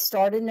really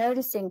started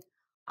noticing.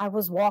 I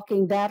was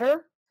walking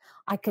better.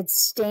 I could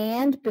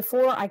stand.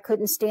 Before, I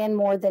couldn't stand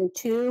more than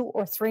 2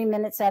 or 3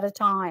 minutes at a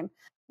time.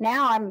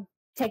 Now I'm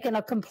taking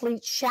a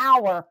complete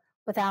shower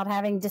without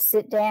having to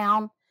sit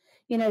down.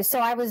 So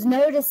I was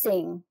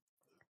noticing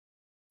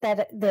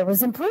that there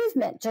was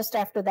improvement just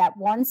after that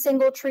one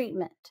single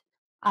treatment.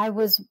 I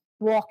was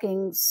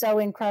walking so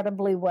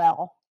incredibly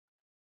well.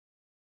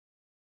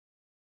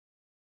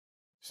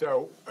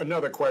 So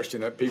another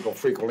question that people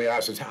frequently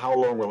ask is, how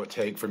long will it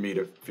take for me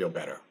to feel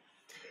better?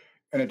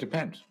 And it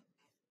depends.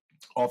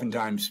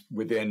 Oftentimes,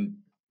 within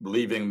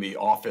leaving the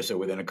office or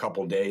within a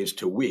couple of days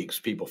to weeks,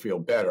 people feel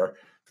better.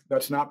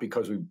 That's not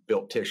because we've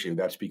built tissue.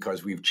 That's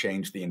because we've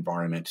changed the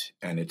environment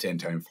and it's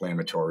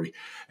anti-inflammatory.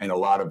 And a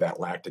lot of that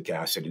lactic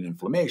acid and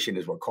inflammation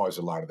is what causes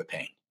a lot of the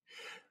pain.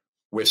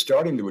 We're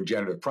starting the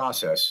regenerative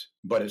process,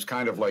 but it's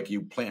kind of like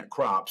you plant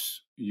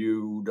crops.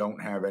 You don't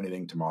have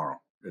anything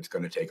tomorrow. it's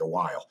going to take a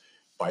while.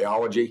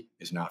 Biology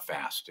is not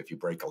fast. If you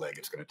break a leg,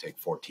 it's going to take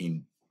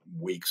 14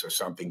 weeks or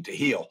something to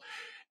heal.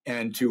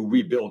 And to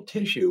rebuild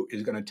tissue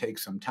is going to take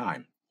some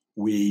time.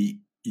 We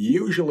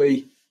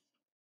usually,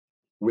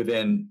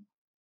 within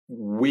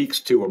weeks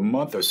to a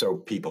month or so,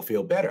 people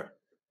feel better.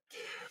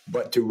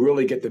 But to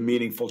really get the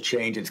meaningful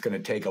change, it's going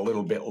to take a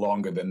little bit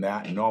longer than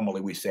that. And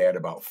normally we say at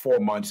about 4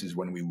 months is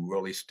when we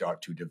really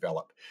start to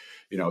develop.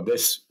 You know,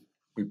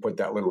 we put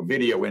that little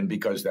video in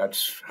because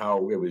that's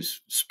how it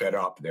was sped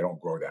up. They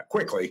don't grow that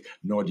quickly,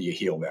 nor do you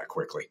heal that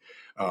quickly.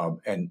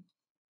 And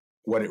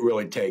what it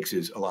really takes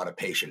is a lot of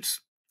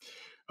patience.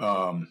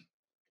 How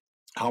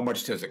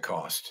much does it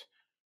cost?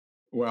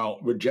 Well,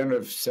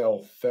 regenerative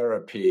cell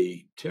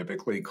therapy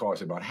typically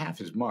costs about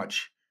half as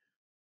much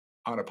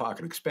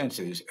out-of-pocket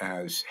expenses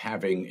as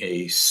having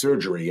a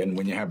surgery. And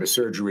when you have a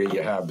surgery,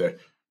 you have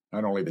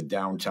not only the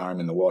downtime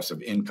and the loss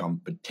of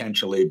income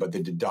potentially, but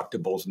the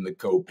deductibles and the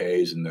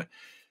co-pays and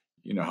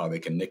you know how they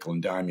can nickel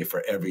and dime you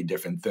for every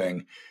different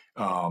thing.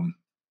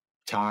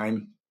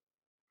 Time,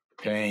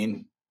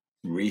 pain,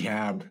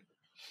 rehab.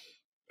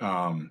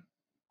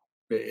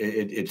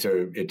 It's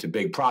a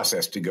big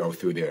process to go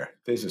through there.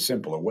 There's a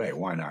simpler way.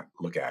 Why not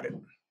look at it?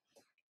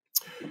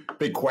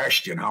 Big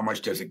question. How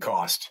much does it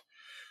cost?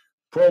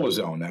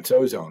 Prolozone, that's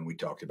ozone we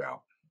talked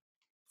about.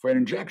 For an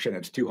injection,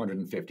 it's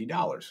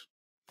 $250.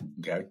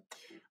 Okay.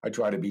 I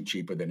try to be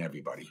cheaper than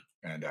everybody.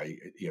 And I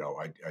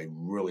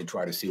really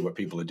try to see what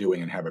people are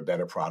doing and have a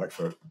better product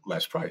for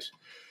less price.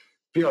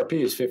 PRP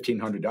is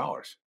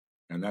 $1,500,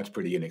 and that's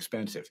pretty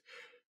inexpensive.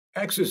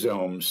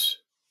 Exosomes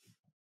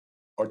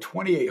are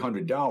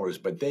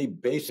 $2,800, but they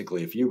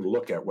basically, if you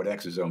look at what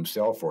exosomes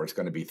sell for, it's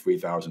going to be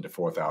 $3,000 to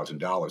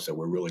 $4,000. So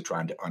we're really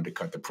trying to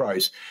undercut the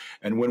price.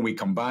 And when we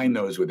combine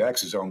those with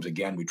exosomes,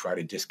 again, we try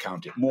to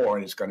discount it more,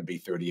 and it's going to be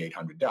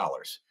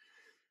 $3,800.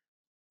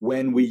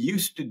 When we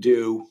used to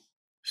do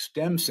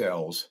stem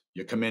cells,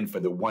 you come in for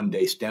the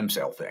one-day stem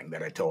cell thing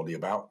that I told you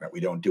about that we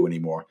don't do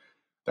anymore.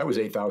 That was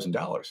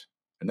 $8,000,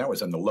 and that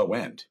was on the low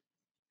end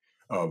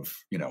of,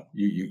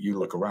 you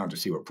look around to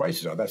see what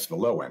prices are. That's the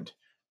low end.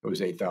 It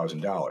was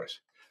 $8,000.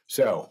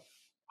 So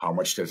how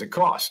much does it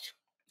cost?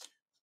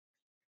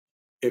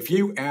 If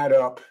you add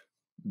up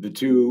the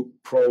two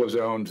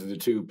prolozones, the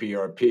two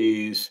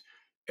PRPs,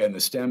 and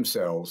the stem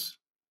cells,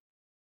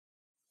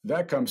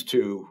 that comes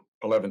to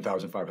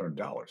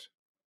 $11,500.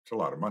 It's a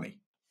lot of money.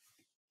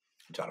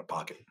 It's out of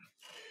pocket.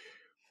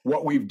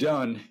 What we've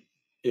done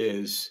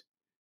is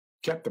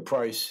kept the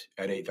price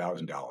at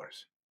 $8,000.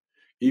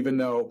 Even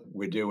though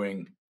we're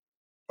doing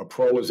a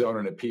prolozone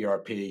and a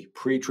PRP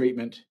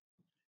pre-treatment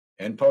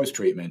and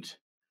post-treatment,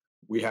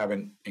 we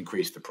haven't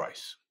increased the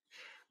price.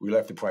 We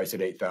left the price at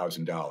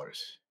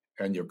 $8,000,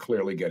 and you're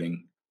clearly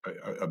getting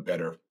a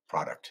better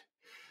product.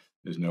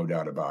 There's no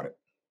doubt about it.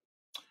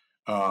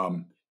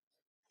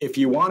 If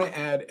you want to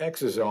add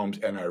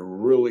exosomes, and I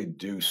really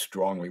do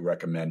strongly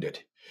recommend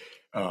it,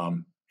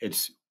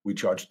 we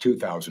charge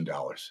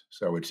 $2,000,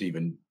 so it's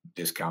even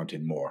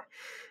discounted more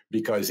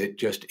because it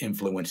just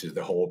influences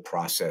the whole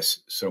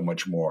process so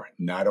much more.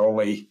 Not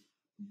only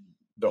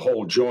the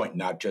whole joint,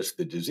 not just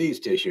the disease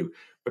tissue,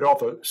 but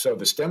also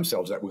the stem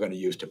cells that we're going to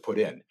use to put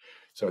in.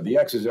 So the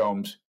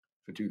exosomes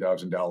for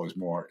 $2,000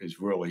 more is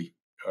really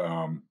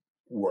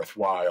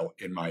worthwhile,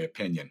 in my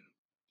opinion.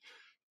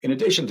 In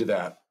addition to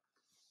that,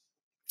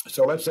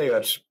 so let's say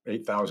that's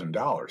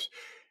 $8,000,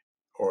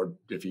 or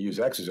if you use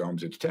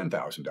exosomes, it's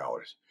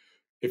 $10,000.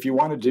 If you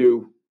want to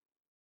do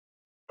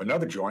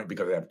another joint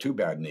because they have two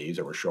bad knees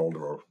or a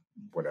shoulder or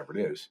whatever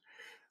it is,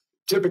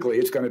 typically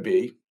it's going to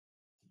be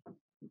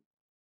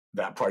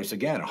that price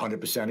again,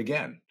 100%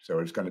 again. So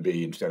it's going to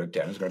be, instead of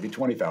 10, it's going to be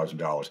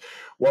 $20,000.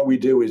 What we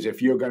do is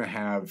if you're going to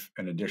have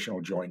an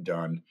additional joint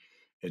done,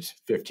 it's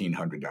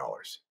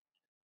 $1,500.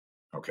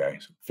 Okay,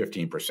 so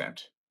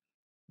 15%.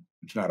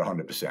 It's not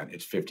 100%,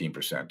 it's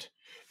 15%.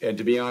 And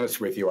to be honest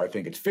with you, I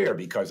think it's fair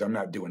because I'm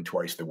not doing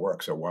twice the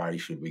work. So why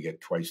should we get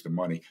twice the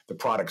money? The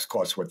products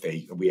cost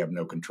we have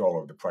no control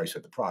over the price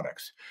of the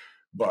products,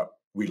 but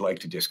we like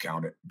to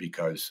discount it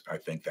because I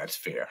think that's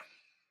fair.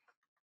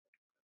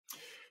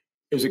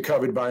 Is it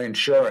covered by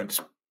insurance?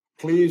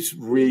 Please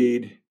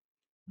read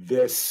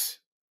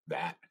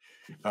that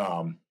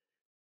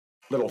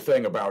little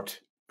thing about,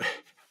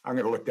 I'm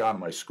going to look down at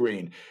my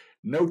screen.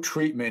 No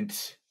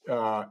treatment.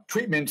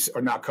 Treatments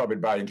are not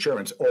covered by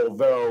insurance,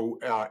 although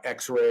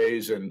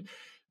x-rays and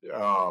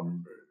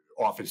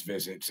office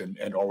visits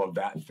and all of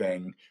that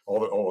thing,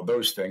 all of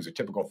those things, the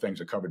typical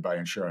things are covered by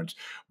insurance,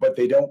 but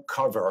they don't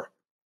cover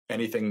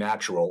anything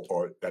natural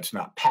or that's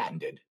not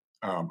patented.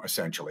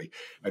 Essentially.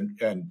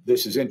 And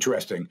this is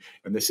interesting.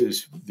 And this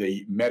is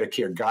the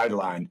Medicare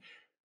guideline,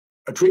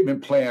 a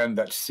treatment plan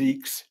that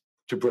seeks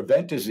to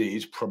prevent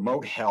disease,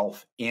 promote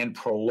health, and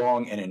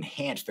prolong and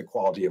enhance the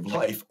quality of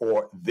life,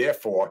 or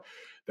therefore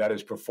that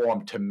is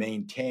performed to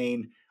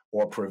maintain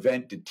or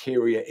prevent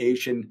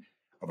deterioration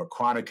of a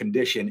chronic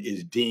condition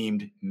is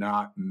deemed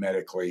not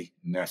medically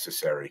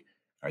necessary.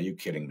 Are you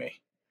kidding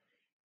me?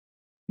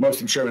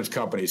 Most insurance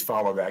companies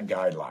follow that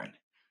guideline.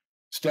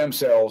 Stem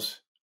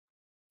cells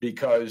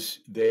because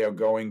they are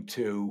going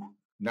to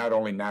not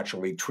only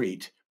naturally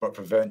treat, but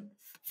prevent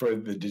for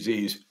the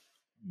disease.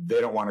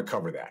 They don't want to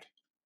cover that.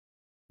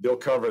 They'll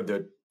cover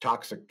the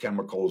toxic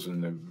chemicals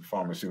and the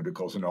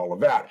pharmaceuticals and all of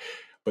that,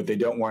 but they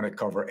don't want to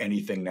cover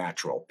anything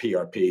natural.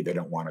 PRP, they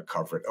don't want to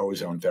cover it.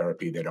 Ozone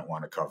therapy, they don't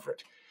want to cover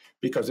it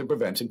because it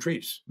prevents and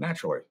treats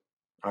naturally.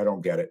 I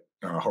don't get it.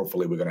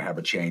 Hopefully we're going to have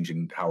a change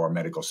in how our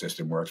medical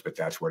system works, but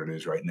that's what it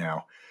is right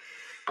now.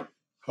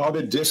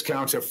 Other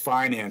discounts of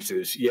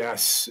finances.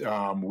 Yes,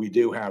 we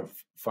do have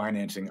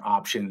financing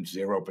options,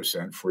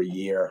 0% for a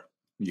year.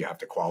 You have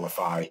to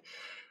qualify.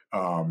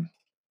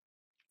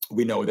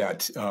 We know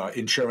that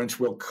insurance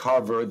will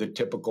cover the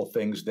typical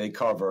things they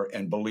cover.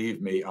 And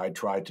believe me, I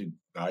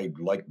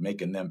like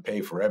making them pay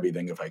for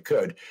everything if I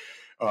could.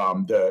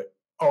 The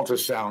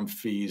ultrasound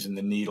fees and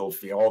the needle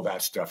fee, all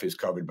that stuff is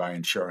covered by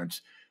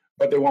insurance,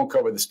 but they won't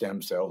cover the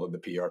stem cells or the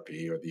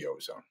PRP or the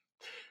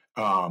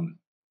ozone.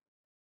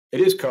 It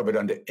is covered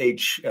under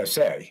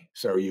HSA.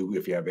 So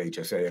if you have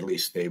HSA, at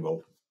least they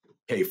will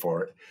pay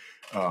for it.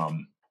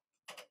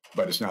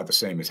 But it's not the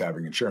same as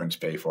having insurance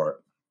pay for it.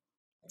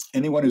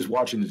 Anyone who's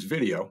watching this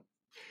video,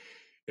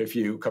 if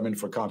you come in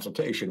for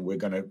consultation, we're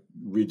going to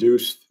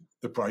reduce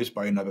the price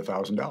by another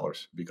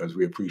 $1,000 because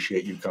we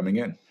appreciate you coming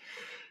in.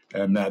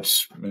 And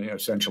that's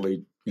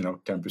essentially,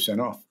 10%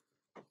 off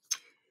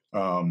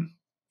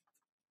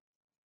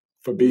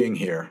for being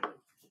here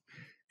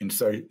in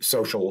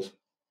social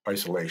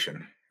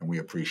isolation. And we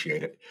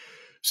appreciate it.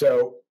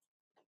 So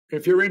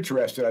if you're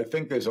interested, I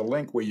think there's a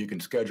link where you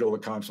can schedule a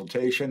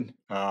consultation.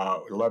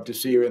 We'd love to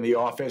see you in the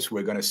office.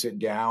 We're going to sit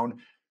down,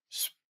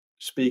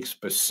 speak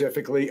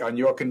specifically on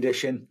your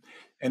condition.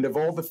 And of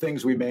all the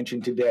things we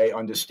mentioned today,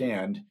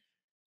 understand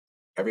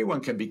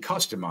everyone can be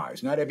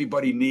customized. Not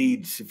everybody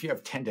needs, if you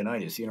have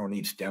tendonitis, you don't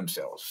need stem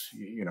cells.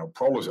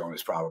 Prolozone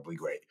is probably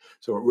great.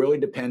 So it really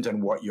depends on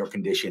what your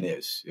condition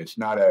is. It's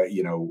not a,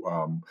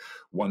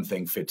 one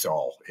thing fits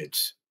all.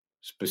 It's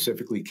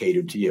specifically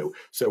catered to you.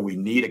 So we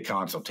need a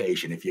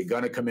consultation. If you're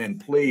going to come in,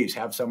 please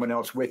have someone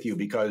else with you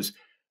because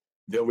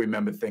they'll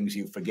remember things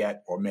you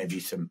forget or maybe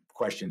some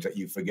questions that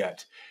you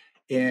forget.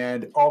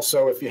 And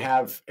also, if you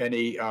have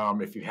any,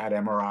 if you had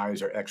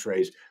MRIs or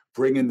X-rays,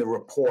 bring in the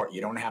report.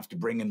 You don't have to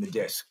bring in the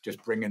disc.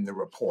 Just bring in the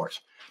report.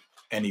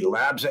 Any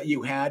labs that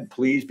you had,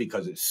 please,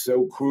 because it's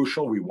so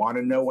crucial. We want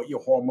to know what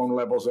your hormone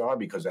levels are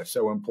because that's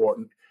so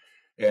important.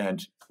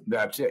 And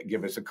that's it.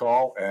 Give us a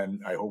call,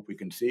 and I hope we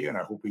can see you, and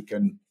I hope we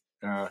can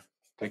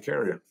take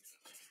care of you.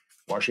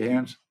 Wash your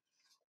hands.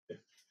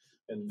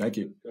 And thank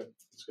you. Good.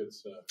 That's good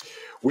stuff.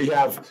 We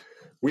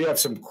have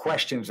some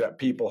questions that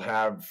people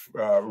have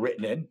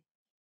written in,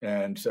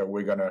 and so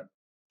we're going to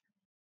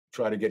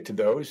try to get to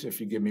those.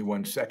 If you give me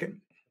 1 second.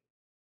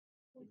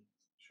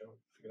 Sure.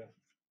 Figure it out.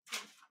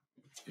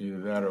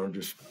 Either that or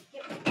just.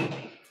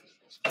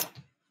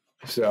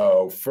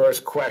 So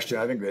first question,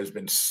 I think there's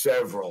been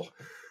several.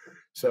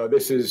 So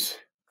this is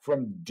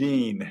from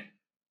Dean.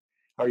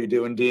 How are you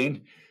doing,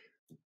 Dean?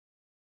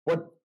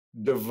 What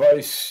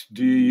device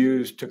do you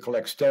use to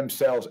collect stem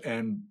cells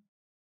and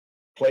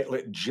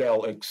platelet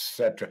gel,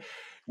 etc.?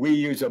 We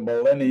use a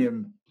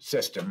Millennium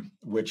system,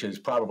 which is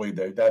probably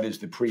that is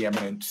the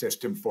preeminent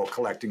system for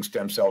collecting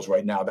stem cells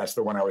right now. That's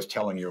the one I was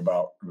telling you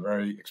about. A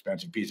very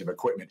expensive piece of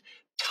equipment.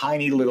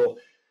 Tiny little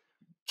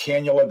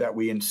cannula that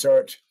we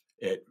insert.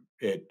 It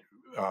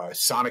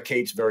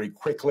sonicates very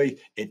quickly.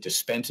 It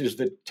dispenses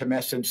the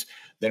tumescence.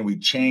 Then we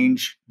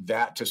change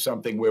that to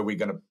something where we're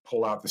going to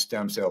pull out the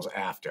stem cells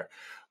after.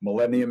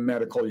 Millennium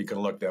Medical, you can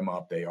look them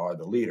up. They are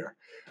the leader.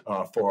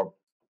 For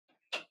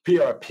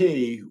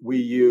PRP, we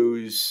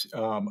use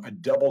a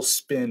double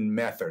spin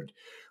method,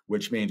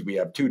 which means we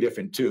have 2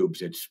 different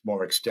tubes. It's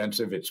more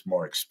extensive, it's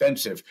more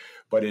expensive,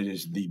 but it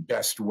is the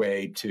best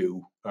way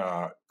to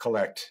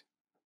collect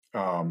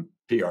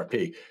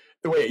PRP.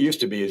 The way it used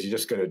to be is you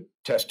just get a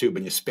test tube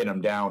and you spin them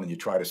down and you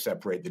try to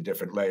separate the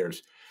different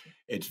layers.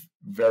 It's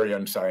very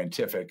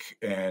unscientific.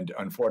 And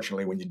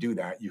unfortunately, when you do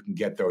that, you can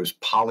get those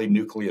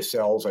polynuclear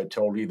cells I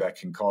told you that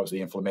can cause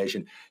the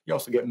inflammation. You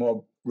also get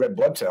more red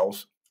blood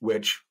cells,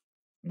 which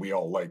we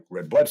all like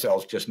red blood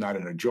cells, just not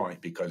in a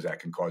joint because that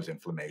can cause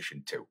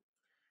inflammation too.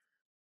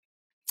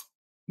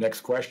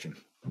 Next question.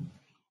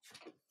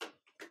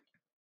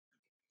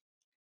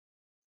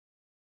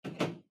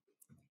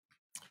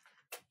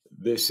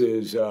 This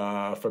is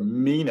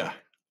from Mina.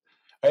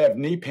 I have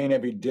knee pain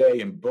every day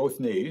in both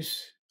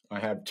knees. I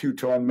have 2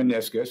 torn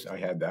meniscus. I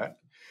had that.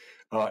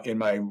 In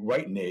my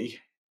right knee,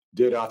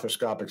 did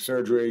arthroscopic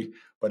surgery,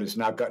 but it's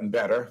not gotten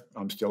better.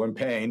 I'm still in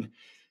pain.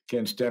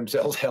 Can stem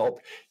cells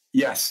help?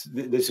 Yes,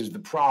 this is the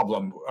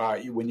problem.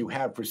 When you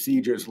have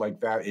procedures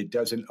like that, it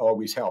doesn't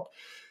always help.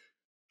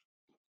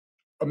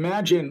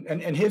 Imagine,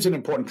 and here's an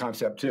important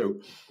concept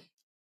too.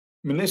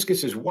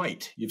 Meniscus is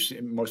white.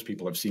 Most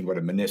people have seen what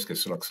a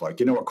meniscus looks like.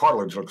 You know what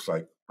cartilage looks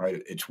like,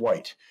 right? It's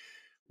white.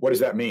 What does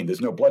that mean?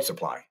 There's no blood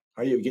supply.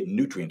 How are you getting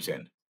nutrients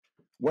in?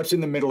 What's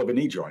in the middle of a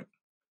knee joint?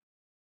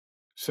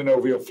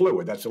 Synovial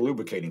fluid. That's a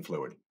lubricating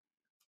fluid.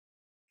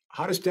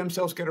 How do stem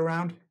cells get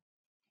around?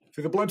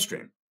 Through the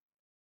bloodstream.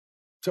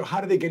 So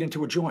how do they get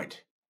into a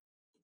joint?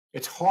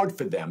 It's hard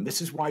for them.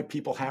 This is why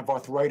people have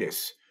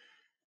arthritis.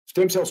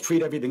 Stem cells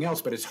treat everything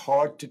else, but it's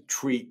hard to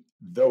treat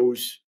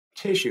those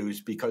tissues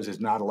because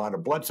there's not a lot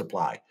of blood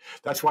supply.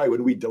 That's why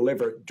when we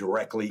deliver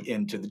directly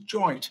into the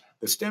joint,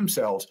 the stem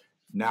cells,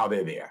 now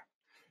they're there.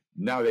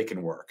 Now they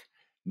can work.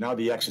 Now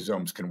the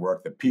exosomes can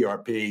work, the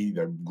PRP,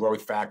 the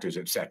growth factors,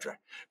 etc.,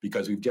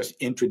 because we've just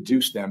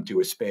introduced them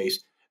to a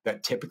space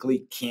that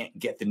typically can't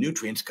get the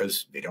nutrients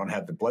because they don't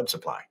have the blood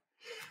supply.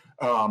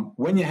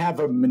 When you have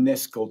a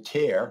meniscal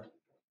tear,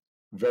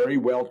 very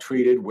well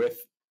treated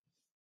with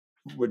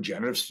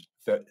regenerative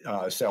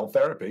cell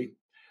therapy,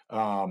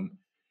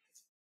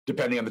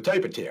 depending on the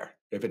type of tear.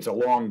 If it's a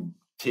long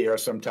tear,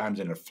 sometimes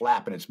in a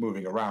flap and it's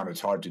moving around, it's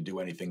hard to do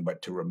anything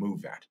but to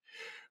remove that.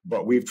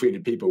 But we've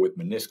treated people with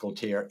meniscal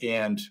tear.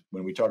 And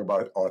when we talk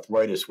about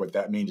arthritis, what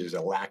that means is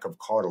a lack of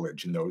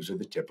cartilage. And those are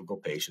the typical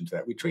patients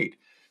that we treat.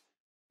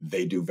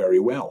 They do very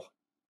well.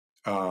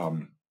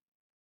 As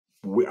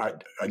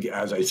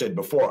I said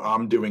before,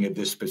 I'm doing it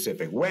this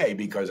specific way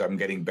because I'm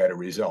getting better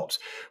results.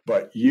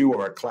 But you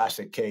are a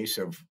classic case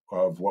of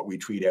what we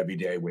treat every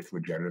day with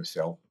regenerative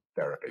cell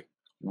therapy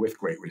with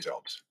great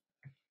results.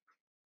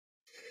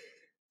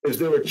 Is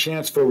there a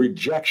chance for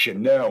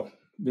rejection? No,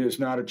 there's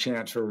not a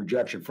chance for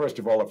rejection. First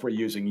of all, if we're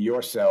using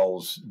your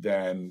cells,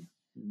 then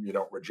you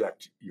don't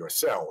reject your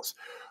cells.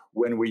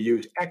 When we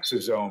use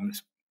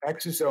exosomes,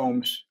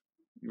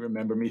 you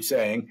remember me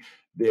saying,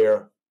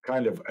 they're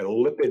kind of a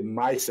lipid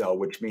micelle,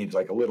 which means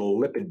like a little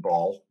lipid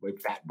ball, like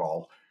fat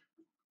ball,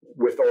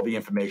 with all the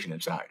information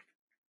inside.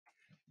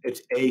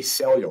 It's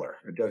acellular.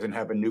 It doesn't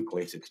have a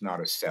nucleus. It's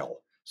not a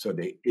cell. So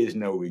there is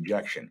no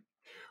rejection.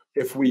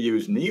 If we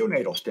use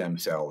neonatal stem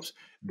cells,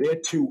 they're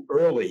too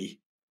early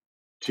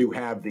to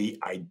have the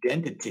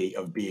identity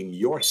of being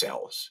your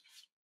cells.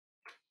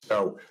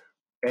 So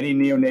any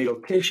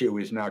neonatal tissue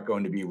is not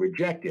going to be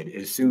rejected.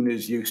 As soon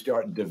as you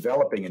start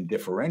developing and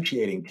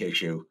differentiating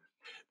tissue,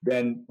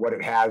 then what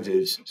it has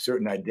is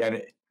certain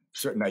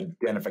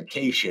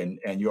identification,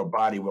 and your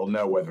body will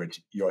know whether it's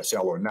your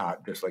cell or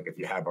not. Just like if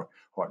you have a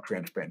heart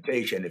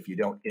transplantation, if you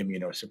don't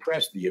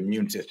immunosuppress, the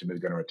immune system is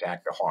going to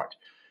attack the heart.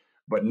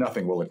 But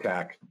nothing will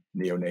attack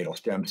neonatal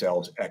stem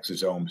cells,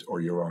 exosomes, or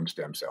your own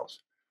stem cells.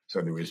 So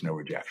there is no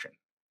rejection.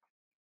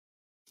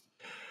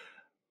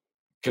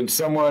 Can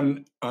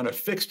someone on a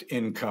fixed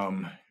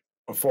income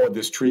afford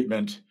this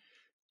treatment?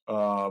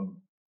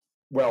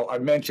 Well, I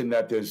mentioned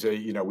that there's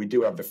we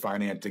do have the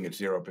financing at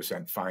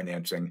 0%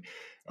 financing.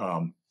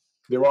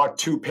 There are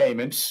two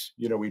payments.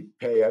 We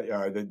pay,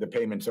 the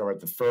payments are at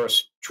the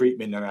first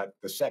treatment and at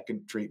the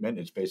second treatment.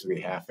 It's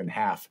basically half and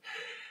half.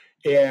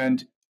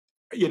 And,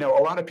 a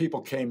lot of people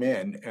came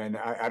in, and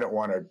I don't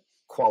want to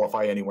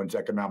qualify anyone's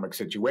economic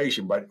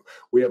situation, but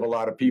we have a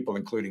lot of people,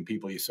 including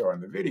people you saw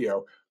in the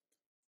video,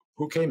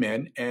 who came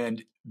in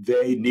and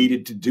they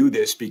needed to do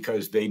this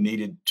because they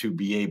needed to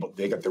be able,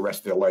 they got the rest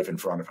of their life in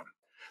front of them.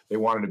 They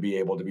wanted to be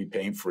able to be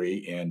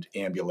pain-free and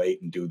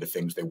ambulate and do the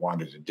things they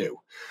wanted to do.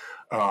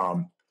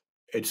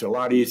 It's a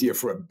lot easier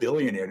for a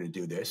billionaire to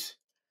do this,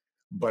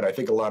 but I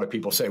think a lot of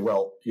people say,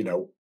 well,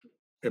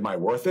 am I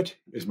worth it?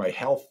 Is my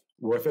health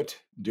worth it?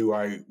 Do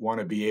I want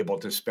to be able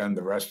to spend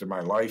the rest of my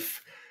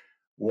life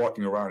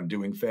walking around and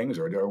doing things,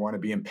 or do I want to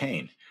be in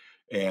pain?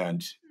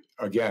 And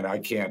again,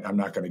 I'm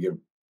not going to give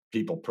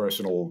people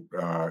personal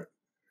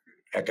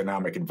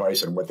economic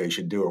advice on what they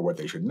should do or what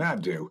they should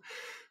not do.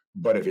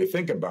 But if you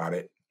think about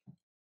it,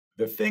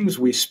 the things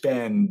we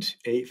spend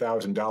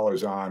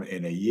 $8,000 on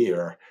in a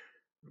year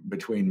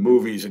between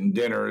movies and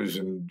dinners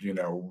and,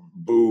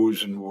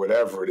 booze and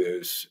whatever it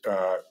is,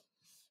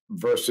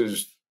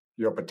 versus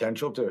your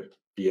potential to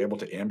be able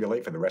to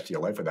ambulate for the rest of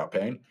your life without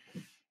pain,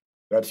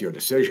 that's your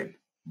decision.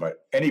 But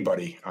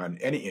anybody on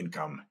any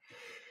income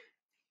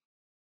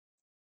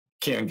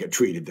can get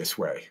treated this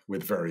way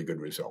with very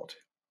good result.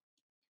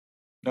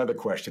 Another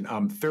question.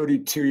 I'm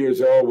 32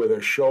 years old with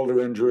a shoulder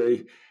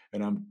injury,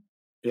 and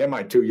am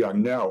I too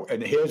young? No.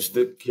 And here's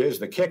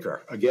the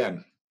kicker.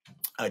 Again,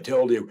 I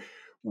told you,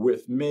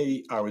 with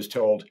me, I was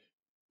told,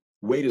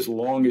 wait as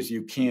long as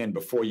you can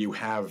before you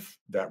have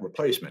that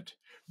replacement,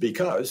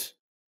 because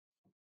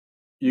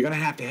you're going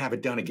to have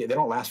it done again. They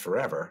don't last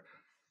forever.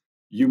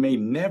 You may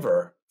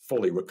never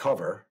fully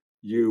recover.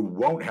 You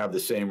won't have the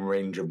same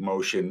range of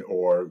motion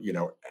or,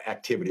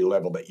 activity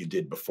level that you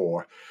did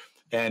before.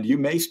 And you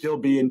may still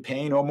be in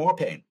pain or more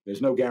pain.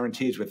 There's no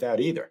guarantees with that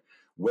either.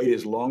 Wait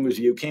as long as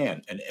you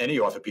can. And any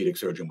orthopedic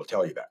surgeon will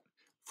tell you that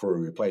for a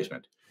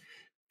replacement.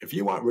 If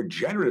you want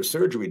regenerative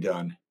surgery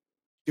done,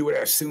 do it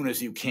as soon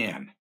as you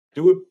can.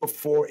 Do it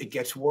before it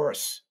gets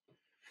worse.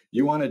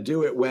 You want to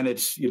do it when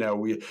it's,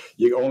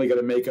 you're only going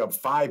to make up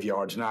 5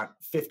 yards, not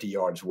 50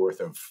 yards worth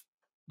of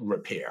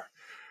repair.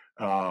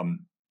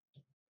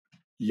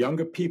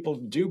 Younger people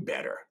do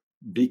better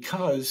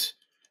because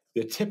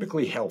they're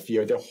typically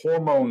healthier. Their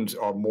hormones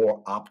are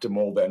more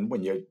optimal than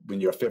when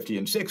you're 50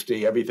 and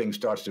 60. Everything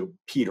starts to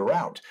peter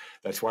out.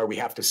 That's why we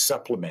have to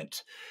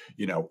supplement.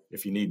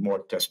 If you need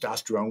more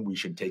testosterone, we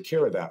should take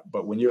care of that.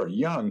 But when you're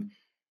young,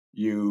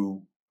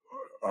 you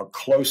are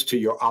close to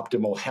your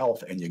optimal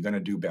health, and you're going to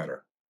do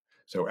better.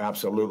 So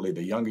absolutely,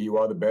 the younger you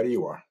are, the better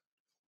you are.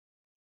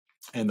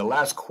 And the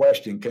last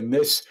question, can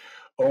this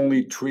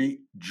only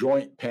treat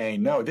joint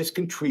pain? No, this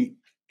can treat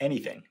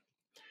anything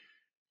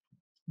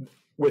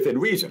within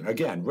reason.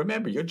 Again,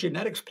 remember, your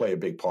genetics play a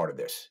big part of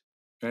this.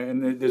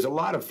 And there's a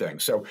lot of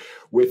things. So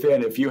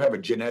within, if you have a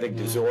genetic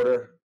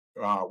disorder,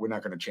 we're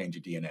not going to change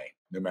your DNA,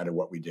 no matter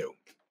what we do.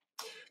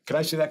 Can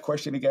I say that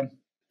question again?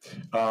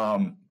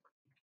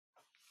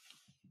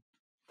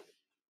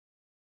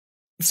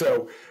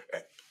 So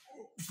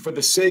for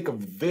the sake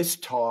of this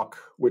talk,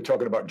 we're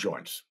talking about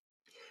joints.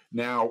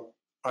 Now,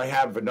 I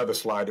have another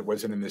slide that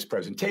wasn't in this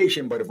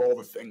presentation, but of all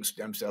the things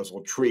stem cells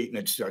will treat, and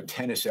it's a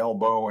tennis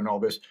elbow and all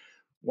this,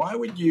 why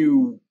would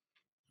you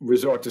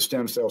resort to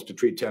stem cells to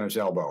treat tennis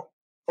elbow?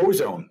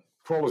 Ozone,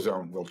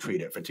 prolozone will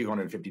treat it for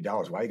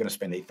 $250. Why are you going to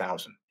spend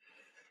 $8,000?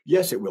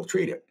 Yes, it will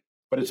treat it,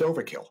 but it's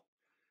overkill.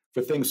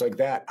 For things like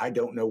that, I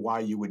don't know why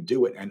you would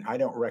do it, and I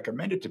don't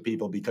recommend it to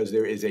people because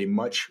there is a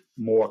much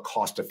more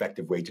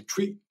cost-effective way to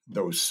treat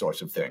those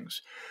sorts of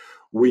things.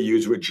 We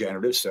use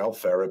regenerative cell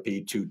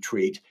therapy to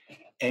treat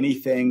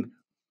anything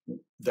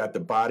that the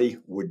body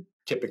would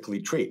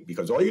typically treat,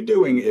 because all you're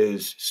doing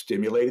is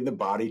stimulating the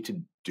body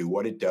to do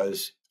what it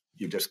does.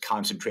 You're just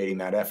concentrating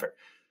that effort.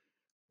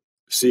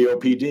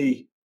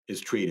 COPD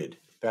is treated.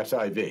 That's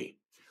IV.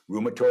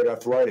 Rheumatoid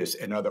arthritis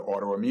and other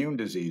autoimmune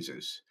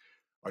diseases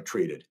are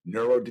treated.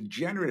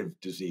 Neurodegenerative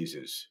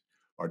diseases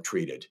are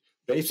treated.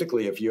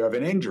 Basically, if you have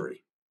an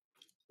injury,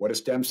 what do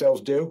stem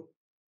cells do?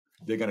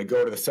 They're going to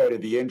go to the site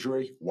of the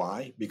injury.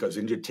 Why? Because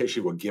injured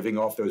tissue are giving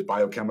off those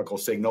biochemical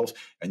signals,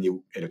 and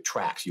it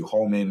attracts. You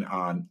home in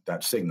on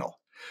that signal.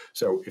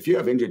 So if you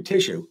have injured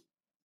tissue,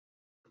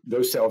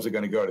 those cells are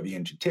going to go to the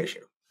injured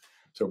tissue.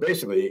 So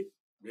basically,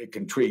 it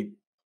can treat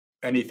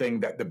anything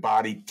that the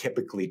body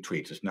typically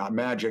treats. It's not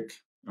magic,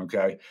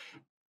 okay?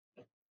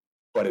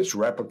 But it's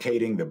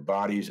replicating the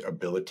body's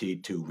ability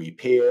to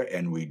repair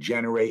and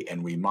regenerate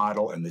and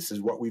remodel. And this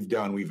is what we've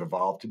done. We've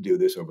evolved to do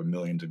this over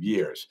millions of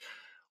years.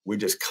 We're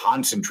just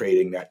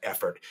concentrating that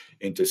effort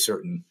into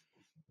certain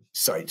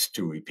sites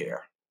to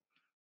repair.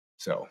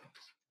 So,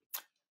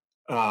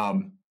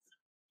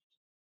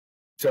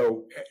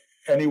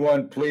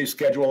 anyone, please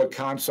schedule a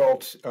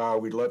consult.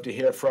 We'd love to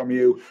hear from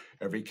you.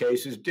 Every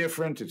case is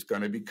different. It's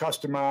going to be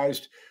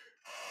customized.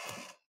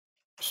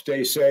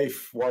 Stay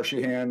safe. Wash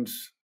your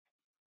hands.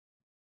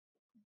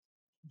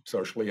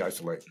 Socially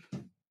isolate.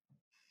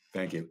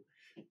 Thank you.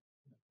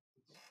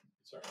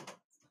 Sorry.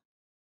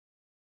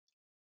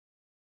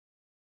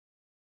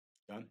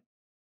 Done?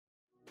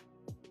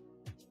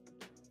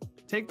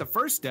 Take the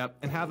first step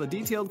and have a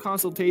detailed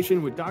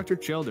consultation with Dr.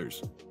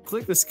 Childers.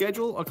 Click the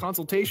Schedule a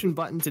Consultation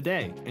button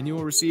today, and you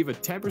will receive a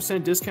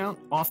 10% discount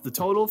off the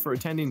total for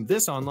attending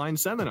this online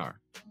seminar.